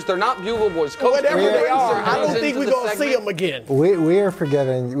Trumpeters. They're not Bugle Boys. Whatever they are, I don't think we're going to see them again. We are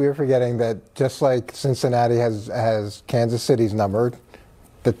forgetting that just like Cincinnati has Kansas City's number,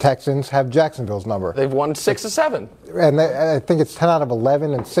 the Texans have Jacksonville's number. They've won 6 of 7. And I think it's 10 out of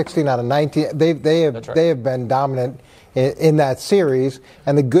 11 and 16 out of 19. They have been dominant in that series.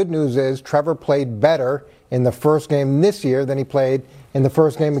 And the good news is Trevor played better in the first game this year than he played in the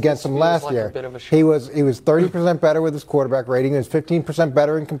first game against them last year. He was 30% better with his quarterback rating. He was 15%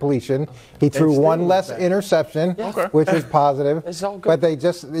 better in completion. He threw 1 less interception, which was positive. It's all good. But they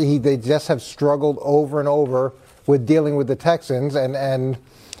just have struggled over and over with dealing with the Texans and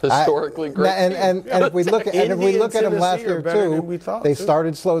historically great. And if we look at them last year too, they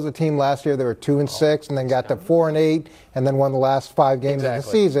started slow as a team last year. They were 2-6, and then got to 4-8, and then won the last 5 games of the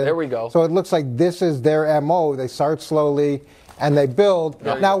season. There we go. So it looks like this is their MO. They start slowly and they build.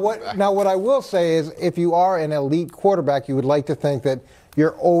 Now what I will say is, if you are an elite quarterback, you would like to think that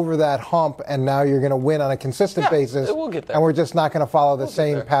you're over that hump, and now you're going to win on a consistent basis. We'll get there. And we're just not going to follow the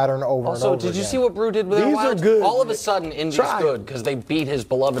same pattern over and over Also, did you see what Brew did with their Lions? Are good. All of a sudden, Indy's good because they beat his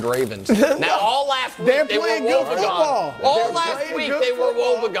beloved Ravens. Now, all last week, they were woebegone. All last week, they were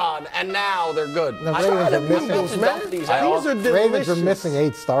woebegone, and now they're good. No, Ravens are missing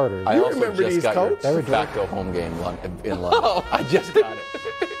 8 starters. I also remember just got your de facto home game in London. I just got it.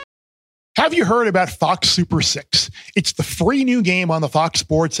 Have you heard about Fox Super 6? It's the free new game on the Fox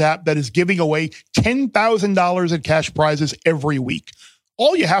Sports app that is giving away $10,000 in cash prizes every week.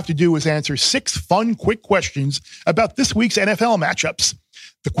 All you have to do is answer 6 fun, quick questions about this week's NFL matchups.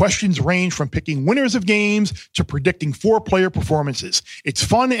 The questions range from picking winners of games to predicting 4-player performances. It's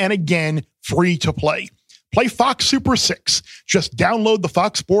fun and, again, free to play. Play Fox Super 6. Just download the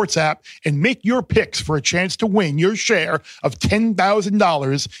Fox Sports app and make your picks for a chance to win your share of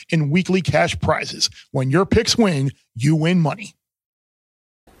 $10,000 in weekly cash prizes. When your picks win, you win money.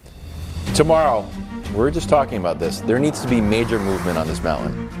 Tomorrow, we're just talking about this. There needs to be major movement on this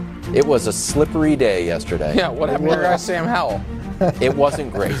mountain. It was a slippery day yesterday. Yeah, what happened to your guy Sam Howell? It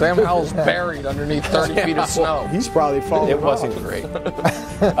wasn't great. Sam Howell's buried underneath 30 feet of snow. He's probably falling. It wasn't great.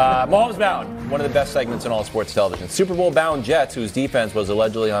 Mahomes Bound, one of the best segments in all sports television. Super Bowl bound Jets, whose defense was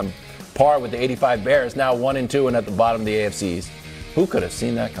allegedly on par with the 85 Bears, now 1-2 and at the bottom of the AFCs. Who could have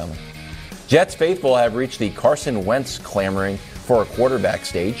seen that coming? Jets faithful have reached the Carson Wentz clamoring for a quarterback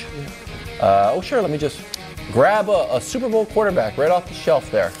stage. Sure, let me just grab a Super Bowl quarterback right off the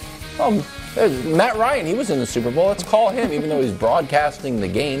shelf there. Matt Ryan, he was in the Super Bowl. Let's call him, even though he's broadcasting the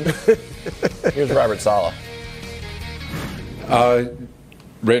game. Here's Robert Saleh.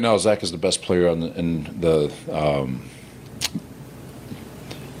 Right now, Zach is the best player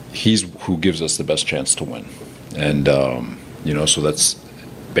he's who gives us the best chance to win. And, so that's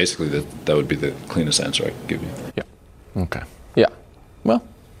basically that would be the cleanest answer I could give you. Yeah. Okay. Yeah. Well,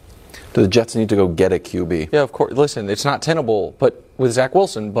 do the Jets need to go get a QB? Yeah, of course. Listen, it's not tenable, but with Zach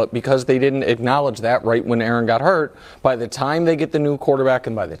Wilson, but because they didn't acknowledge that right when Aaron got hurt, by the time they get the new quarterback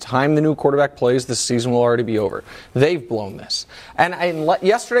and by the time the new quarterback plays, the season will already be over. They've blown this. And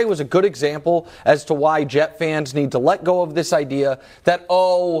yesterday was a good example as to why Jet fans need to let go of this idea that,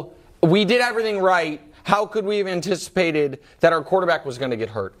 we did everything right. How could we have anticipated that our quarterback was going to get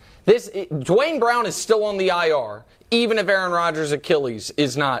hurt? Dwayne Brown is still on the IR, even if Aaron Rodgers' Achilles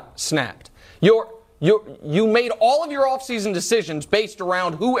is not snapped. You made all of your offseason decisions based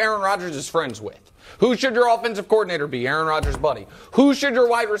around who Aaron Rodgers is friends with. Who should your offensive coordinator be? Aaron Rodgers' buddy. Who should your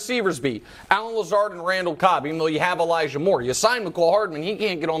wide receivers be? Allen Lazard and Randall Cobb, even though you have Elijah Moore. You signed McCall Hardman, he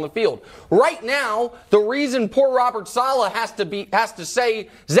can't get on the field. Right now, the reason poor Robert Saleh has to say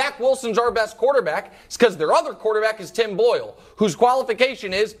Zach Wilson's our best quarterback is because their other quarterback is Tim Boyle, whose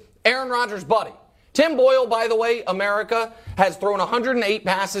qualification is Aaron Rodgers' buddy. Tim Boyle, by the way, America, has thrown 108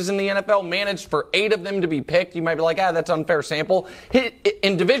 passes in the NFL, managed for 8 of them to be picked. You might be like, that's unfair sample.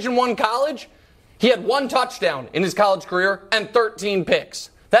 In Division I college, he had 1 touchdown in his college career and 13 picks.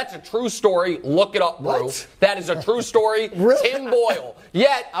 That's a true story. Look it up, bro. What? That is a true story. Really? Tim Boyle.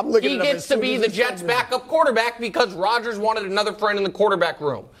 Yet, he gets to be the Jets' backup quarterback because Rodgers wanted another friend in the quarterback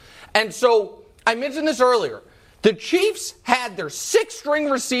room. And so, I mentioned this earlier. The Chiefs had their 6th-string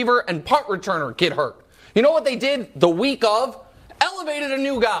receiver and punt returner get hurt. You know what they did the week of? Elevated a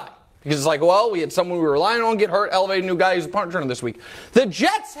new guy. Because it's like, we had someone we were relying on get hurt, elevated a new guy who's a punt returner this week. The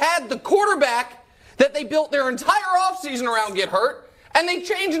Jets had the quarterback that they built their entire offseason around get hurt, and they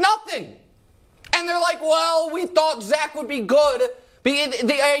changed nothing. And they're like, we thought Zach would be good.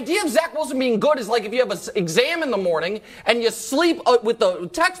 The idea of Zach Wilson being good is like if you have an exam in the morning and you sleep with the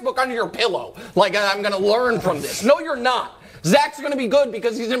textbook under your pillow. Like, I'm going to learn from this. No, you're not. Zach's going to be good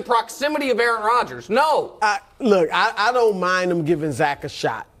because he's in proximity of Aaron Rodgers. No. Look, I don't mind them giving Zach a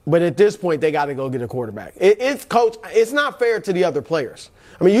shot. But at this point, they got to go get a quarterback. It's not fair to the other players.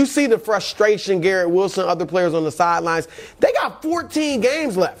 I mean, you see the frustration, Garrett Wilson, other players on the sidelines. They got 14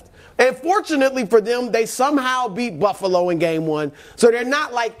 games left. And fortunately for them, they somehow beat Buffalo in game 1. So they're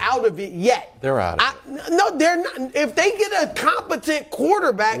not out of it yet. They're out of it. No, they're not. If they get a competent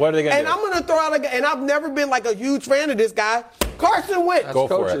quarterback, what are they going to do? I'm going to throw out a guy, and I've never been a huge fan of this guy, Carson Wentz. Go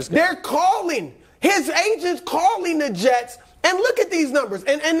for it. They're calling. His agent's calling the Jets. And look at these numbers.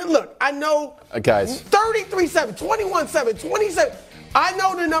 And look, I know guys, 33-7, 21-7, 27. I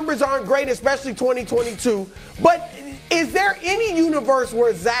know the numbers aren't great, especially 2022. But is there any universe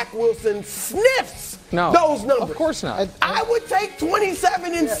where Zach Wilson sniffs those numbers? Of course not. I would take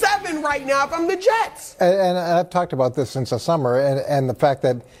 27-7 right now if I'm the Jets. And I've talked about this since the summer, and the fact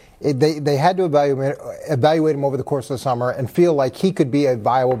that they had to evaluate him over the course of the summer and feel like he could be a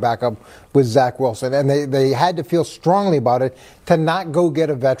viable backup with Zach Wilson. And they had to feel strongly about it to not go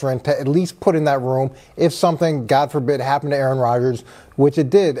get a veteran, to at least put in that room if something, God forbid, happened to Aaron Rodgers, which it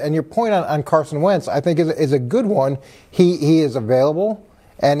did. And your point on Carson Wentz, I think, is a good one. He is available,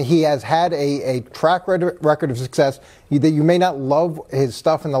 and he has had a track record of success. That you may not love his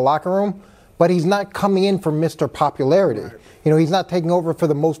stuff in the locker room, but he's not coming in for Mr. Popularity. He's not taking over for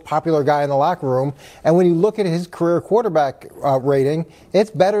the most popular guy in the locker room. And when you look at his career quarterback rating, it's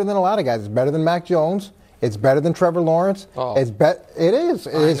better than a lot of guys. It's better than Mac Jones. It's better than Trevor Lawrence. It is.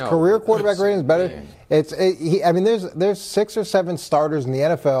 His career quarterback rating is better. There's 6 or 7 starters in the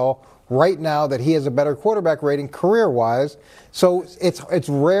NFL right now that he has a better quarterback rating career-wise. So it's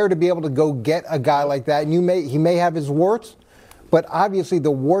rare to be able to go get a guy like that. And he may have his warts, but obviously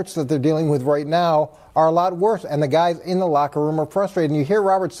the warts that they're dealing with right now are a lot worse. And the guys in the locker room are frustrated. And you hear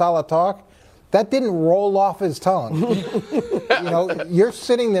Robert Saleh talk. That didn't roll off his tongue. You're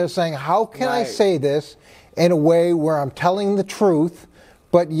sitting there saying, how can I say this in a way where I'm telling the truth,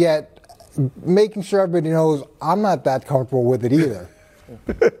 but yet making sure everybody knows I'm not that comfortable with it either.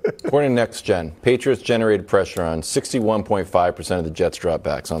 According to Next Gen, Patriots generated pressure on 61.5% of the Jets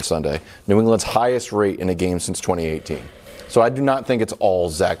dropbacks on Sunday, New England's highest rate in a game since 2018. So I do not think it's all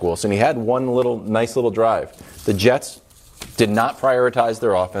Zach Wilson. He had one nice little drive. The Jets did not prioritize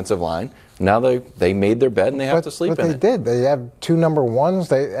their offensive line. Now they made their bed and they have to sleep in it. But they did. They have 2 number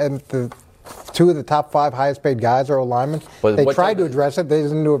ones. And 2 of the top 5 highest paid guys are linemen. They tried to address it. They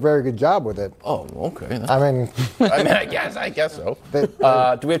didn't do a very good job with it. Oh, okay. I guess so.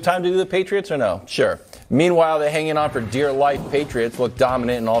 Do we have time to do the Patriots or no? Sure. Meanwhile, they're hanging on for dear life. Patriots look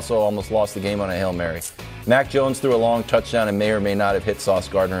dominant and also almost lost the game on a Hail Mary. Mac Jones threw a long touchdown and may or may not have hit Sauce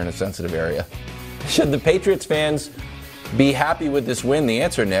Gardner in a sensitive area. Should the Patriots fans be happy with this win? The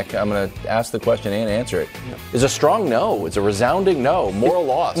answer, Nick, I'm going to ask the question and answer it, is a strong no. It's a resounding no. Moral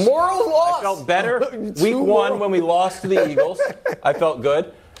loss. Moral loss. I felt better week 1 when we lost to the Eagles. I felt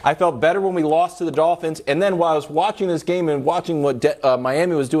good. I felt better when we lost to the Dolphins. And then while I was watching this game and watching what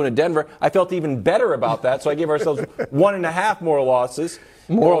Miami was doing in Denver, I felt even better about that. So I gave ourselves 1.5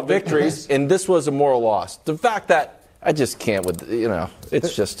 moral victories, and this was a moral loss. The fact that I just can't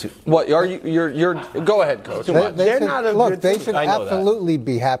it's just too. What are you're go ahead, Coach. They should absolutely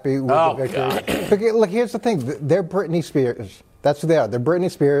be happy with the victory. Look, here's the thing. They're Britney Spears. That's who they are. They're Britney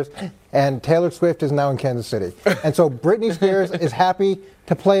Spears, and Taylor Swift is now in Kansas City. And so Britney Spears is happy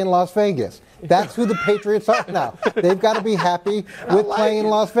to play in Las Vegas. That's who the Patriots are now. They've got to be happy with playing in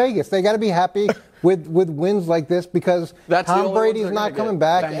Las Vegas. They got to be happy with wins like this because Tom Brady's not coming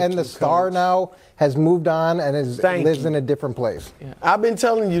back, and the star now has moved on and lives in a different place. Yeah. I've been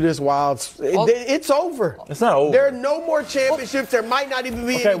telling you this while it's over. It's not over. There are no more championships. There might not even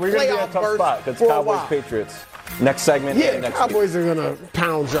be any we're going to be in a tough spot. That's Cowboys Patriots. Next segment. Yeah, next Cowboys are going to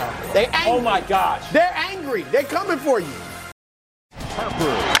pound y'all. They angry. Oh my gosh. They're angry. They're coming for you.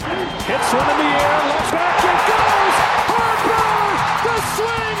 Harper hits one in the air. Looks back. It goes. Harper, the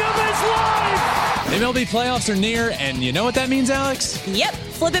swing of his life. MLB playoffs are near, and you know what that means, Alex? Yep.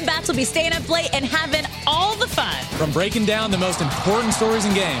 Flippin' Bats will be staying up late and having all the fun. From breaking down the most important stories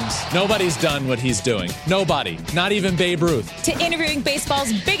in games, nobody's done what he's doing. Nobody. Not even Babe Ruth. To interviewing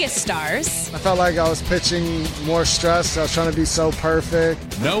baseball's biggest stars. I felt like I was pitching more stressed. I was trying to be so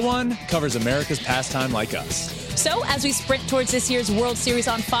perfect. No one covers America's pastime like us. So as we sprint towards this year's World Series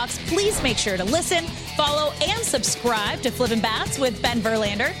on Fox, please make sure to listen, follow, and subscribe to Flippin' Bats with Ben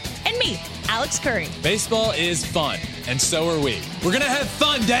Verlander and me, Alex Curry. Baseball is fun, and so are we. We're going to have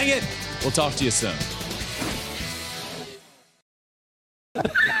fun, dang it! We'll talk to you soon.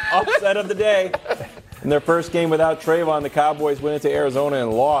 Upset of the day. In their first game without Trayvon, the Cowboys went into Arizona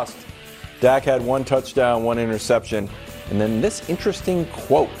and lost. Dak had 1 touchdown, 1 interception. And then this interesting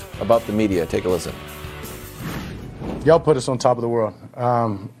quote about the media. Take a listen. Y'all put us on top of the world.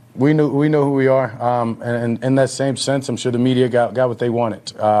 We know who we are, and in that same sense, I'm sure the media got what they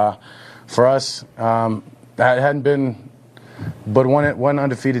wanted. For us, it hadn't been but one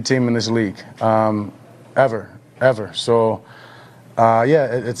undefeated team in this league, ever. So,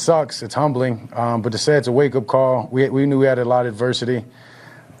 it sucks. It's humbling, but to say it's a wake-up call, we knew we had a lot of adversity,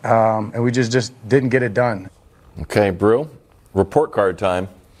 and we just didn't get it done. Okay, Brew, report card time.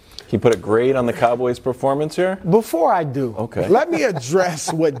 Can you put a grade on the Cowboys' performance here? Before I do, okay, let me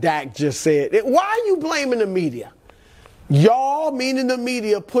address what Dak just said. Why are you blaming the media? Y'all, meaning the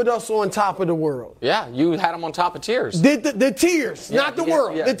media, put us on top of the world. Yeah, you had them on top of tiers. Did the tiers, not the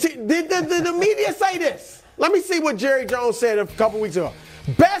world. Yeah. Did the media say this? Let me see what Jerry Jones said a couple weeks ago.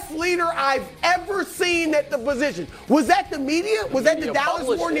 Best leader I've ever seen at the position. Was that the media? Was that the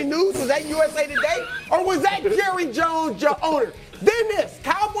Dallas Morning News? Was that USA Today? Or was that Jerry Jones, your owner? Then this,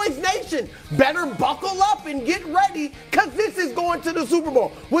 Cowboys Nation, better buckle up and get ready because this is going to the Super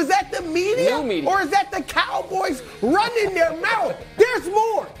Bowl. Was that the media? Or is that the Cowboys running their mouth? There's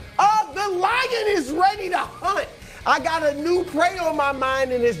more. The lion is ready to hunt. I got a new prey on my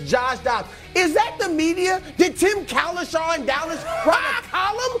mind, and it's Josh Dobbs. Is that the media? Did Tim Cowlishaw in Dallas write a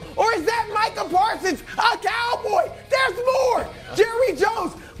column? Or is that Micah Parsons, a Cowboy? There's more. Jerry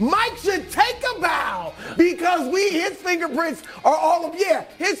Jones, Mike should take a bow because his fingerprints are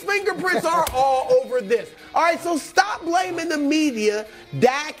his fingerprints are all over for this. All right, so stop blaming the media,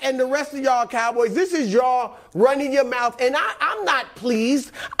 Dak, and the rest of y'all Cowboys. This is y'all running your mouth, and I'm not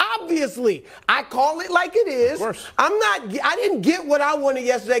pleased. Obviously, I call it like it is. Of course. I didn't get what I wanted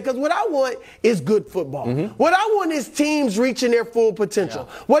yesterday, because what I want is good football. What I want is teams reaching their full potential.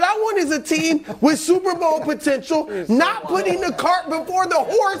 What I want is a team with Super Bowl potential, not putting the cart before the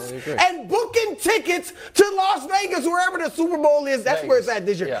horse and booking tickets to Las Vegas, wherever the Super Bowl is. That's where it's at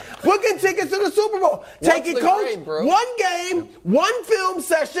this year. Booking tickets to the Super Bowl. Taking coach one game, one film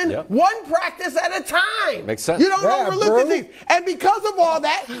session, one practice at a time. Makes sense. You don't overlook the things. And because of all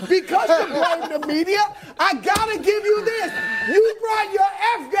that, because you blame the media, I gotta give you this. You brought your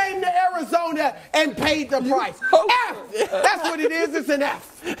F game to Arizona and paid the price. F. That's what it is. It's an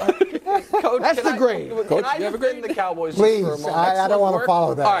F. Coach, that's the grade. Coach, you have a grade in the Cowboys? Please, for a moment? I don't want to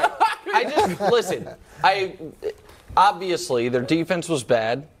follow that. All right, listen. Obviously their defense was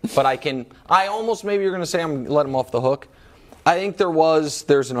bad, but I almost, maybe you're going to say I'm letting them off the hook. I think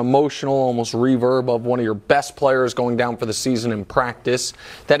there's an emotional almost reverb of one of your best players going down for the season in practice,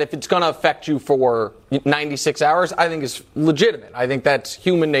 that if it's going to affect you for 96 hours, I think is legitimate. I think that's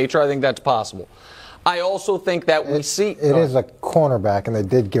human nature. I think that's possible. I also think that we see it is a cornerback, and they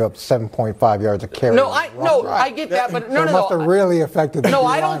did give up 7.5 yards a carry. I get that, but no. It must have really affected them. No,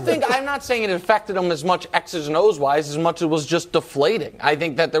 I don't think. I'm not saying it affected them as much X's and O's wise as much as it was just deflating. I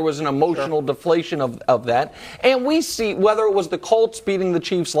think that there was an emotional deflation of that, and we see whether it was the Colts beating the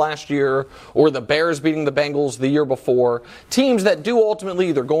Chiefs last year or the Bears beating the Bengals the year before, teams that do ultimately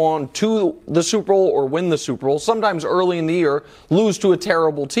either go on to the Super Bowl or win the Super Bowl. Sometimes early in the year lose to a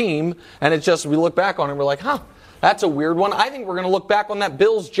terrible team, and it's just we look back on it and we're like, that's a weird one. I think we're going to look back on that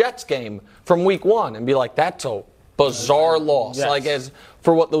Bills-Jets game from week 1 and be like, that's a bizarre loss, as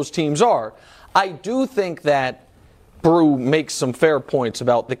for what those teams are. I do think that Brew makes some fair points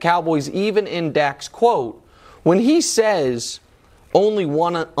about the Cowboys, even in Dak's quote, when he says only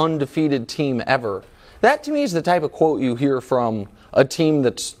one undefeated team ever. That to me is the type of quote you hear from a team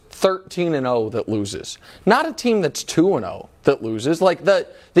that's 13-0 that loses, not a team that's 2-0 that loses. Like the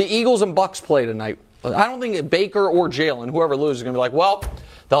Eagles and Bucks play tonight. I don't think Baker or Jalen, whoever loses, is going to be like, well,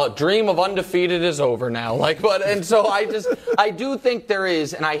 the dream of undefeated is over now. And so I do think there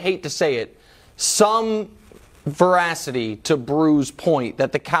is, and I hate to say it, some veracity to Brew's point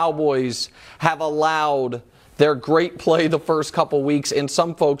that the Cowboys have allowed their great play the first couple weeks, and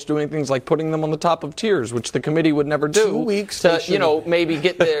some folks doing things like putting them on the top of tiers, which the committee would never do. 2 weeks to maybe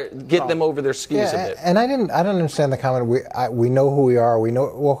get them over their skis a bit. And I don't understand the comment. We know who we are. We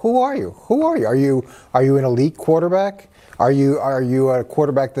know. Well, who are you? Who are you? Are you an elite quarterback? Are you a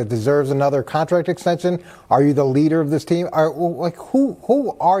quarterback that deserves another contract extension? Are you the leader of this team?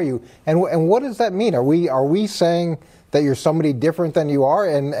 Who are you? And what does that mean? Are we saying that you're somebody different than you are,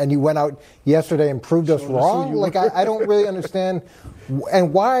 and you went out yesterday and proved us wrong? I don't really understand.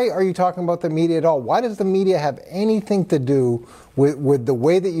 And why are you talking about the media at all? Why does the media have anything to do with the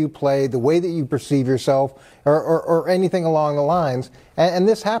way that you play, the way that you perceive yourself, or anything along the lines? And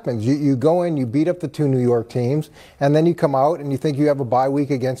this happens. You go in, you beat up the 2 New York teams, and then you come out and you think you have a bye week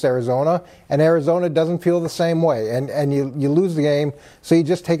against Arizona, and Arizona doesn't feel the same way, and you lose the game, so you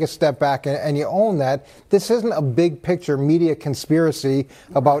just take a step back and you own that. This isn't a big picture media conspiracy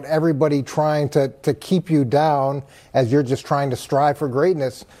about everybody trying to keep you down as you're just trying to strive for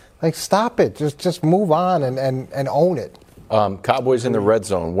greatness. Stop it. Just move on and own it. Cowboys in the red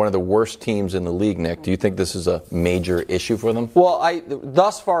zone, one of the worst teams in the league, Nick. Do you think this is a major issue for them? Well,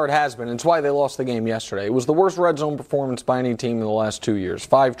 thus far it has been. It's why they lost the game yesterday. It was the worst red zone performance by any team in the last 2 years.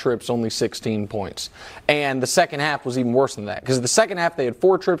 5 trips, only 16 points. And the second half was even worse than that, because the second half they had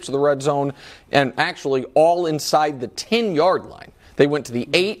 4 trips to the red zone, and actually all inside the 10-yard line. They went to the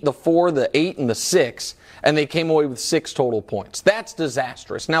 8, the 4, the 8, and the 6. And they came away with 6 total points. That's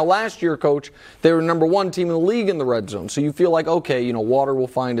disastrous. Now, last year, Coach, they were number 1 team in the league in the red zone. So you feel like, okay, water will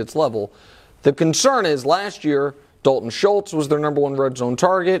find its level. The concern is last year, Dalton Schultz was their number 1 red zone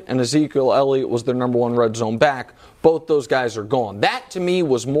target, and Ezekiel Elliott was their number 1 red zone back. Both those guys are gone. That, to me,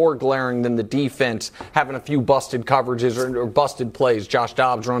 was more glaring than the defense having a few busted coverages or busted plays. Josh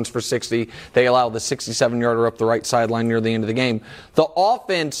Dobbs runs for 60. They allow the 67-yarder up the right sideline near the end of the game. The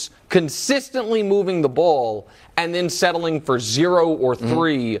offense consistently moving the ball and then settling for 0 or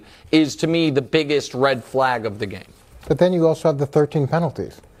 3 is, to me, the biggest red flag of the game. But then you also have the 13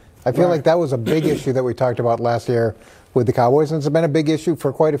 penalties. I feel like that was a big issue that we talked about last year with the Cowboys, and it's been a big issue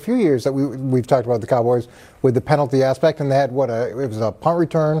for quite a few years that we've talked about the Cowboys with the penalty aspect, and they had it was a punt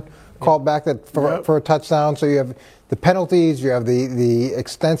return called back for a touchdown. So you have the penalties, you have the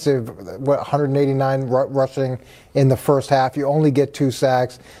extensive 189 rushing in the first half. You only get 2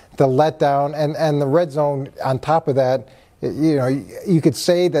 sacks, the letdown, and the red zone on top of that. You could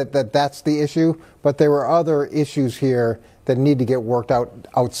say that's the issue, but there were other issues here that need to get worked out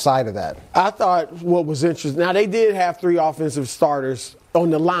outside of that. I thought what was interesting, now they did have 3 offensive starters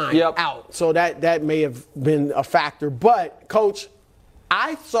on the line out, so that may have been a factor. But, Coach,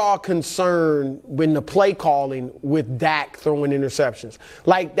 I saw concern when the play calling with Dak throwing interceptions.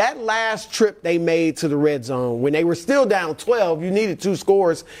 Like that last trip they made to the red zone, when they were still down 12, you needed 2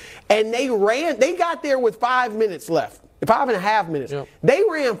 scores, and they got there with 5 minutes left. 5.5 minutes. Yep. They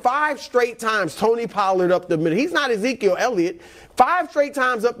ran 5 straight times Tony Pollard up the middle. He's not Ezekiel Elliott. 5 straight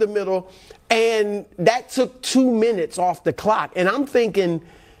times up the middle, and that took 2 minutes off the clock. And I'm thinking,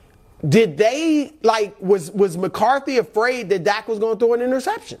 did they, was McCarthy afraid that Dak was going to throw an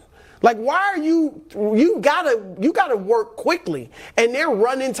interception? Like, why are you gotta work quickly, and they're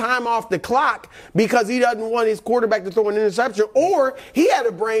running time off the clock because he doesn't want his quarterback to throw an interception, or he had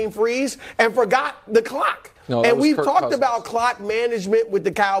a brain freeze and forgot the clock. No, and we've talked about clock management with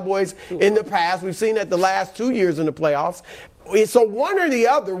the Cowboys in the past. We've seen that the last 2 years in the playoffs. So one or the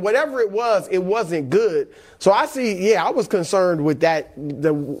other, whatever it wasn't good. So I was concerned with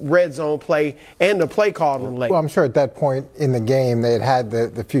the red zone play and the play calling late. Well, I'm sure at that point in the game they had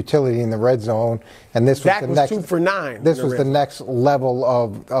the futility in the red zone, and this was the next 2 for 9. This was the next level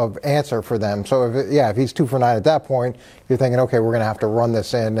of answer for them. So if he's 2 for 9 at that point, you're thinking, okay, we're going to have to run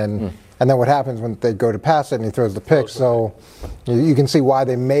this in, and then what happens when they go to pass it and he throws the pick? So you can see why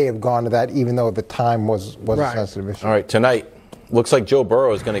they may have gone to that, even though the time was a sensitive issue. All right, tonight. Looks like Joe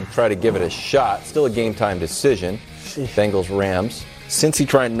Burrow is going to try to give it a shot. Still a game-time decision. Bengals-Rams. Cincy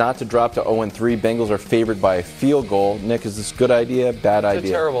trying not to drop to 0-3. Bengals are favored by a field goal. Nick, is this a good idea, bad idea? It's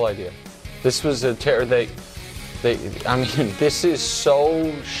a terrible idea. This was a this is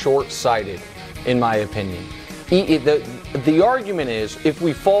so short-sighted, in my opinion. The argument is, if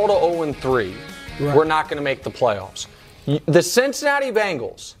we fall to 0-3, we're not going to make the playoffs. The Cincinnati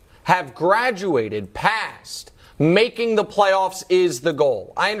Bengals have graduated past making the playoffs is the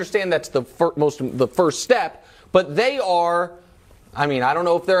goal. I understand that's the first step, but they are, I don't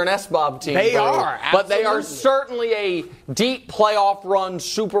know if they're an SBOB team. They are, but they are certainly a deep playoff run,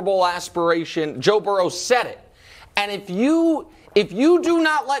 Super Bowl aspiration. Joe Burrow said it. And if you do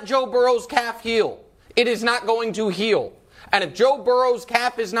not let Joe Burrow's calf heal, it is not going to heal. And if Joe Burrow's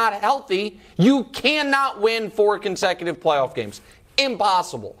calf is not healthy, you cannot win 4 consecutive playoff games.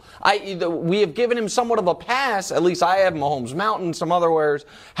 Impossible. We have given him somewhat of a pass, at least I have, Mahomes Mountain, some other ways,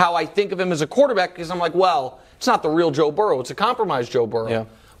 how I think of him as a quarterback, because I'm like, well, it's not the real Joe Burrow, it's a compromised Joe Burrow. Yeah.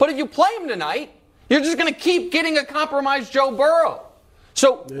 But if you play him tonight, you're just going to keep getting a compromised Joe Burrow.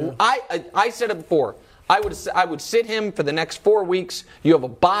 So I said it before. I would sit him for the next 4 weeks. You have a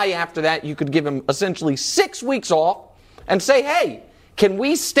bye after that. You could give him essentially 6 weeks off and say, hey, can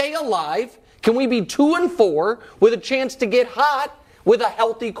we stay alive? Can we be 2-4 with a chance to get hot with a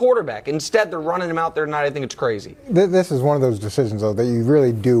healthy quarterback? Instead, they're running him out there tonight. I think it's crazy. This is one of those decisions, though, that you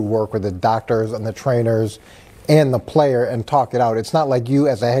really do work with the doctors and the trainers and the player and talk it out. It's not like you,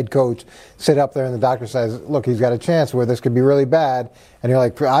 as a head coach, sit up there and the doctor says, look, he's got a chance where this could be really bad. And you're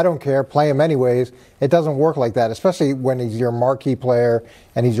like, I don't care, play him anyways. It doesn't work like that, especially when he's your marquee player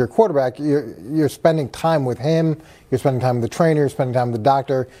and he's your quarterback. You're spending time with him. You're spending time with the trainer. You're spending time with the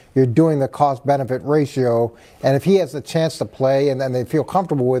doctor. You're doing the cost-benefit ratio. And if he has the chance to play and they feel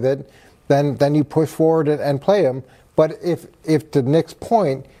comfortable with it, then you push forward and play him. But if to Nick's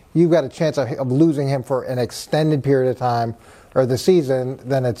point, you've got a chance of losing him for an extended period of time or the season,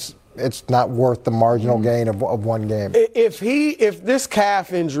 then it's not worth the marginal gain of one game. If this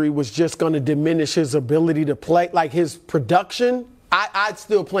calf injury was just going to diminish his ability to play, like his production, I'd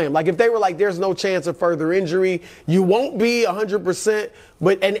still play him. Like if they were like, there's no chance of further injury, you won't be 100%,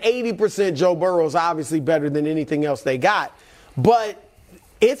 but an 80% Joe Burrow is obviously better than anything else they got. But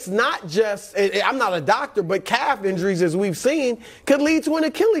it's not just, I'm not a doctor, but calf injuries, as we've seen, could lead to an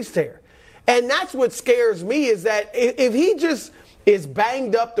Achilles tear. And that's what scares me, is that if he just is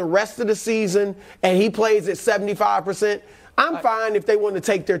banged up the rest of the season and he plays at 75%, I'm fine if they want to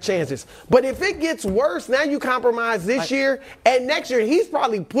take their chances. But if it gets worse, now you compromise this year and next year, he's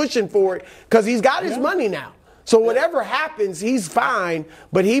probably pushing for it because he's got his money now. So whatever happens, he's fine,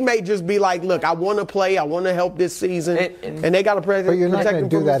 but he may just be like, look, I want to play, I want to help this season, and they got to protect him. But you're not going to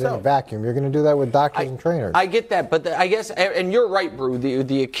do that himself. in a vacuum. You're going to do that with doctors and trainers. I get that, but I guess, and you're right, Brew,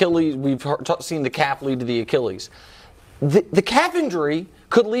 the Achilles, we've seen the calf lead to the Achilles. The calf injury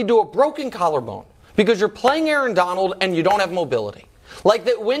could lead to a broken collarbone because you're playing Aaron Donald and you don't have mobility. Like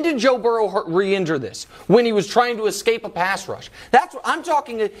that, when did Joe Burrow re-injure this? When he was trying to escape a pass rush. That's what I'm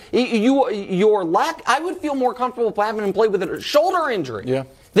talking. Your lack. I would feel more comfortable having him play with a shoulder injury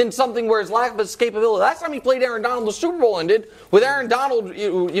than something where his lack of escapability. Last time he played Aaron Donald, the Super Bowl ended with Aaron Donald,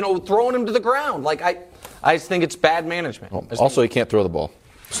 throwing him to the ground. Like I just think it's bad management. Well, also, he can't throw the ball,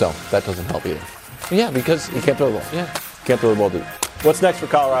 so that doesn't help either. Yeah, because he can't throw the ball. Yeah, can't throw the ball, dude. What's next for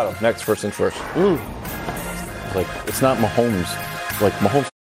Colorado? Next, first things first. Like it's not Mahomes. Like Mahomes.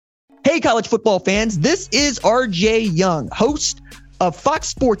 Hey, college football fans, this is RJ Young, host of Fox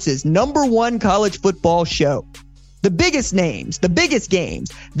Sports' #1 college football show. The biggest names, the biggest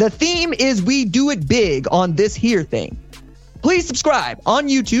games. The theme is we do it big on this here thing. Please subscribe on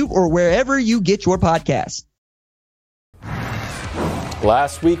YouTube or wherever you get your podcasts.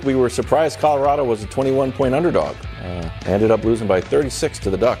 Last week, we were surprised Colorado was a 21-point underdog. Ended up losing by 36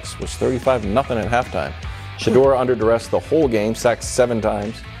 to the Ducks, was 35-0 at halftime. Shedeur under duress the whole game, sacked 7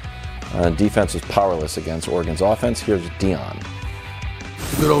 times. Defense was powerless against Oregon's offense. Here's Dion.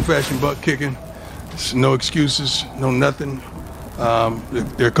 Good old-fashioned butt kicking. No excuses, no nothing.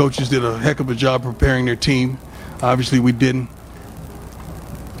 Their coaches did a heck of a job preparing their team. Obviously, we didn't.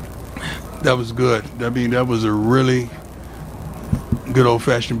 That was good. I mean, that was a really good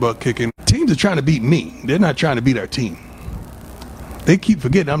old-fashioned butt kicking. Teams are trying to beat me. They're not trying to beat our team. They keep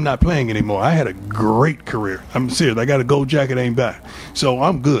forgetting I'm not playing anymore. I had a great career. I'm serious. I got a gold jacket, ain't back. So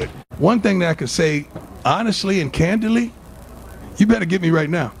I'm good. One thing that I can say honestly and candidly, you better get me right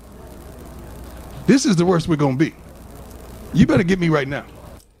now. This is the worst we're going to be. You better get me right now.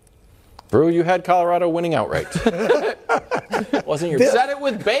 Brew, you had Colorado winning outright. Wasn't your said it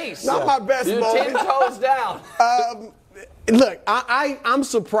with bass. Not my best moment. 10 toes down. Look, I'm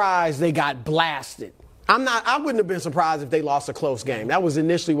surprised they got blasted. I wouldn't have been surprised if they lost a close game. That was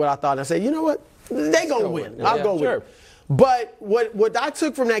initially what I thought. And I said, you know what? They're going to win. I'll go with it. But what I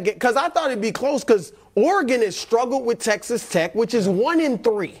took from that game, because I thought it'd be close, because Oregon has struggled with Texas Tech, which is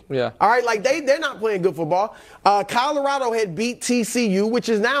 1-3. Yeah. All right, like they're not playing good football. Colorado had beat TCU, which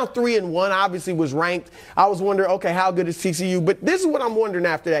is now 3-1. Obviously was ranked. I was wondering, okay, how good is TCU? But this is what I'm wondering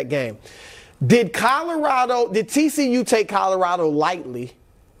after that game. Did TCU take Colorado lightly?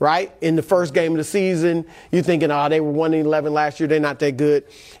 Right? In the first game of the season, you're thinking, they were 1-11 last year. They're not that good.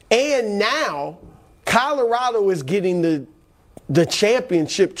 And now Colorado is getting the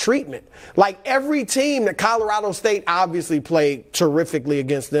championship treatment. Like every team that Colorado State obviously played terrifically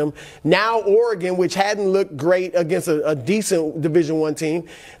against them. Now Oregon, which hadn't looked great against a decent Division I team,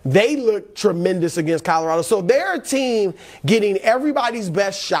 they look tremendous against Colorado. So they're a team getting everybody's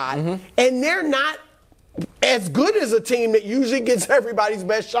best shot, and they're not as good as a team that usually gets everybody's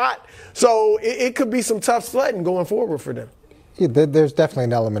best shot. So it could be some tough sledding going forward for them. Yeah, there's definitely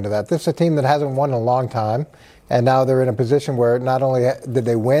an element of that. This is a team that hasn't won in a long time, and now they're in a position where not only did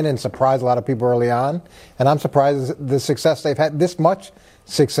they win and surprise a lot of people early on, and I'm surprised the success they've had, this much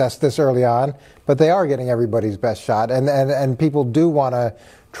success this early on, but they are getting everybody's best shot, and people do want to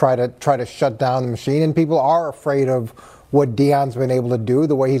try to shut down the machine, and people are afraid of what Deion's been able to do,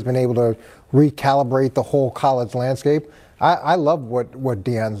 the way he's been able to recalibrate the whole college landscape. I love what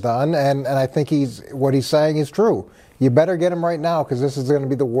Deion's done, and I think what he's saying is true. You better get him right now because this is going to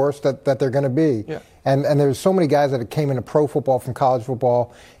be the worst that they're going to be. Yeah. And there's so many guys that came into pro football from college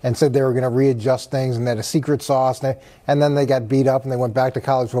football and said they were going to readjust things and they had a secret sauce, and then they got beat up and they went back to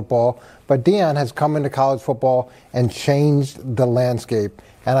college football. But Deion has come into college football and changed the landscape,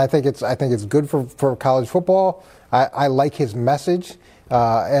 and I think it's good for college football. I like his message,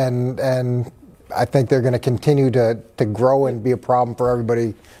 and I think they're going to continue to grow and be a problem for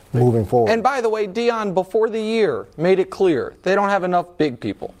everybody moving forward. And by the way, Deion, before the year, made it clear they don't have enough big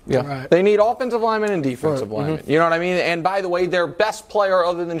people. Yeah. Right. They need offensive linemen and defensive linemen. You know what I mean? And by the way, their best player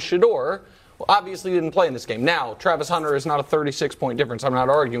other than Shedeur obviously didn't play in this game. Now, Travis Hunter is not a 36-point difference. I'm not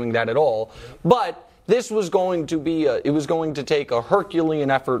arguing that at all. But this was going to be it was going to take a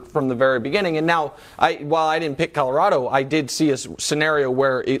Herculean effort from the very beginning. And now, while I didn't pick Colorado, I did see a scenario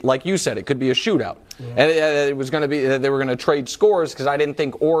where, like you said, it could be a shootout. And it was going to be they were going to trade scores because I didn't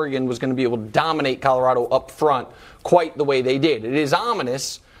think Oregon was going to be able to dominate Colorado up front quite the way they did. It is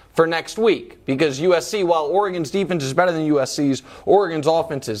ominous for next week because USC, while Oregon's defense is better than USC's, Oregon's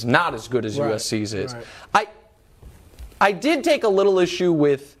offense is not as good as USC's is. Right. I did take a little issue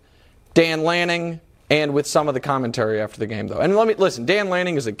with Dan Lanning and with some of the commentary after the game, though. And listen, Dan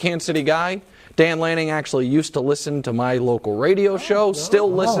Lanning is a Kansas City guy. Dan Lanning actually used to listen to my local radio show,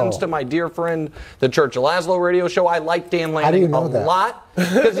 still listens to my dear friend, the Church of Laszlo radio show. I like Dan Lanning a lot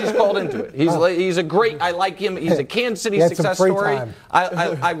because he's called into it. He's a great, I like him. He's a Kansas City success story.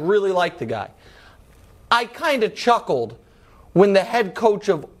 I really like the guy. I kind of chuckled when the head coach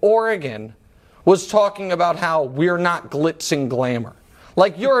of Oregon was talking about how we're not glitz and glamour.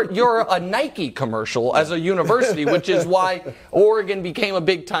 Like you're a Nike commercial as a university, which is why Oregon became a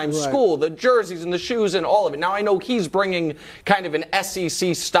big-time school. The jerseys and the shoes and all of it. Now, I know he's bringing kind of an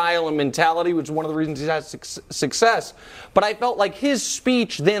SEC style and mentality, which is one of the reasons he's had success. But I felt like his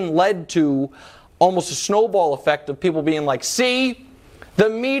speech then led to almost a snowball effect of people being like, see, the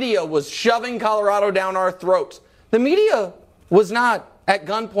media was shoving Colorado down our throats. The media was not at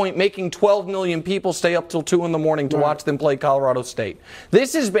gunpoint making 12 million people stay up till 2 in the morning to watch them play Colorado State.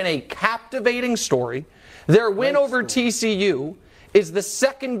 This has been a captivating story. Their win over TCU is the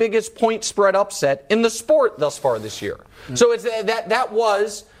second biggest point spread upset in the sport thus far this year. So it's that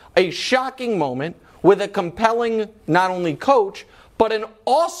was a shocking moment with a compelling not only coach, but an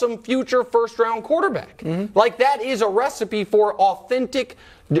awesome future first-round quarterback. Like, that is a recipe for authentic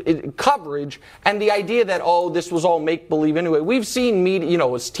coverage, and the idea that, this was all make-believe anyway. We've seen media,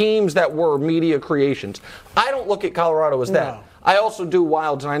 as teams that were media creations. I don't look at Colorado as that. I also do,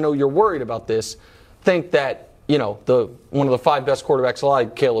 Wilds, and I know you're worried about this, think that, one of the 5 best quarterbacks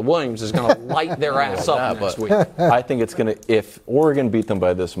alive, Caleb Williams, is going to light their ass up next week. I think it's going to, if Oregon beat them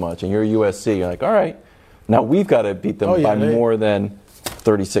by this much, and you're USC, you're like, all right, now we've got to beat them by more than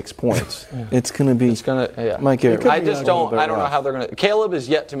 36 points. It's going to be. It's going to. I just don't. I don't know how they're going to. Caleb is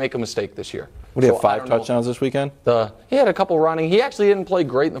yet to make a mistake this year. Would he have 5 touchdowns this weekend? He had a couple running. He actually didn't play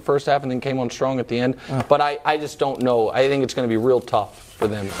great in the first half and then came on strong at the end. But I just don't know. I think it's going to be real tough for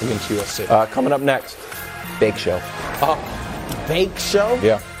them against USC. Coming up next, Bake Show. Bake Show?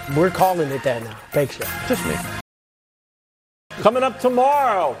 Yeah. We're calling it that now. Bake Show. Just me. Coming up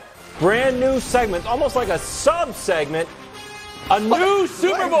tomorrow, brand new segment, almost like a sub-segment. A new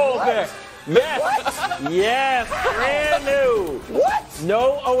Super Bowl pick. Yes, brand new. What?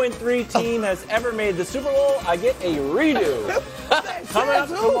 No 0-3 team has ever made the Super Bowl. I get a redo. Coming up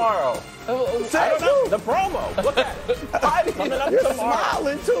tomorrow. I don't know. The promo. Look at it. Coming up You're tomorrow.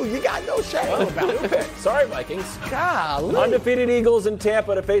 smiling, too. You got no shame about it. New pick. Sorry, Vikings. Golly. Undefeated Eagles in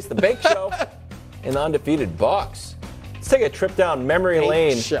Tampa to face the Bake Show and the undefeated Bucs. Let's take a trip down memory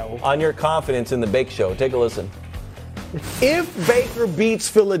lane on your confidence in the Bake Show. Take a listen. If Baker beats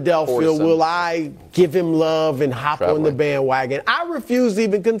Philadelphia, will I give him love and hop on the bandwagon? I refuse to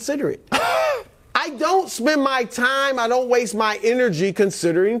even consider it. I don't spend my time, I don't waste my energy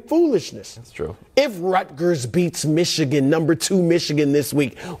considering foolishness. That's true. If Rutgers beats Michigan, number 2 Michigan this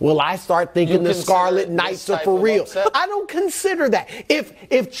week, will I start thinking the Scarlet Knights are for real? I don't consider that. If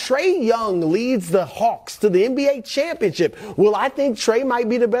Trae Young leads the Hawks to the NBA championship, will I think Trae might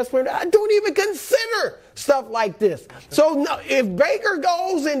be the best player? I don't even consider stuff like this. So no, if Baker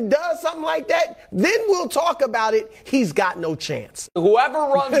goes and does something like that, then we'll talk about it. He's got no chance. Whoever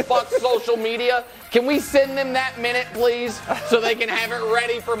runs Bucks social media, can we send them that minute, please, so they can have it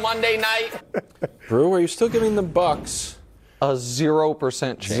ready for Monday night? Brew, are you still giving the Bucks a 0%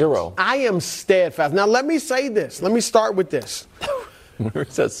 chance? 0. I am steadfast. Now let me say this. Let me start with this. Where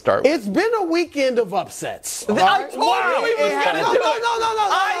does that start? It's been a weekend of upsets. I told you he was going to do it.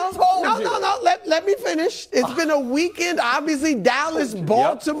 No. Let me finish. It's been a weekend. Obviously, Dallas,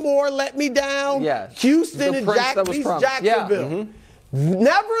 Baltimore let me down. Yes. Houston and Jacksonville.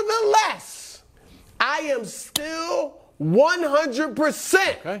 Nevertheless, I am still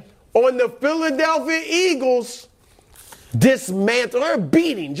 100% on the Philadelphia Eagles dismantling or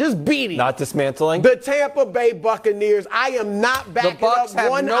beating, just beating. Not dismantling. The Tampa Bay Buccaneers. I am not backing Bucks up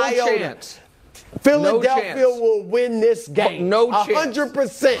one have no iota. Chance. Philadelphia will win this game. No chance.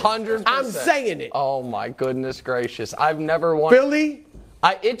 100%. 100%. I'm saying it. Oh, my goodness gracious. I've never won. Philly?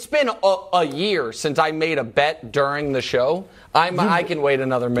 It's been a year since I made a bet during the show. I can wait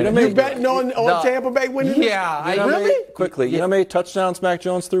another minute. You betting on Tampa Bay winning this? Yeah. Really? Quickly, you know how many touchdowns Mac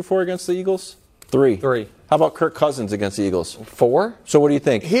Jones threw for against the Eagles? 3. How about Kirk Cousins against the Eagles? 4. So what do you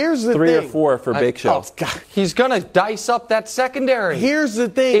think? Here's the 3 thing. or 4 for Bake Show? Oh, God. He's going to dice up that secondary. Here's the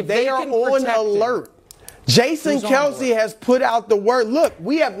thing. If they are on alert. Jason Kelsey has put out the word. Look,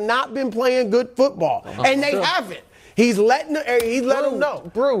 we have not been playing good football. And they haven't. He's let them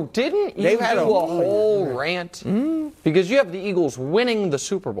know. Brew, didn't you do a whole rant? Because you have the Eagles winning the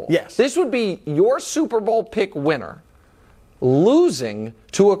Super Bowl. Yes. This would be your Super Bowl pick winner losing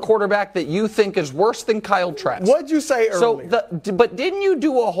to a quarterback that you think is worse than Kyle Trask. What'd you say earlier? But didn't you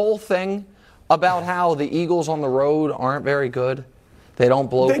do a whole thing about how the Eagles on the road aren't very good? They don't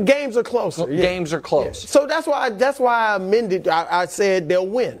blow. The games are closer. Games are close. Yeah. So that's why I amended. I said they'll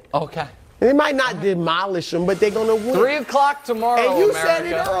win. Okay. They might not demolish them, but they're going to win. 3 o'clock tomorrow, And you America. said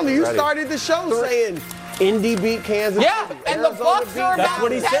it earlier. You started the show saying Indy beat Kansas City. Yeah, and the Bucks are That's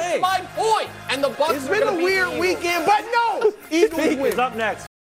what he's saying. That's my point. And the Bucks It's are been gonna a beat weird the Eagles. weekend, but no. Eagles win. Is up next.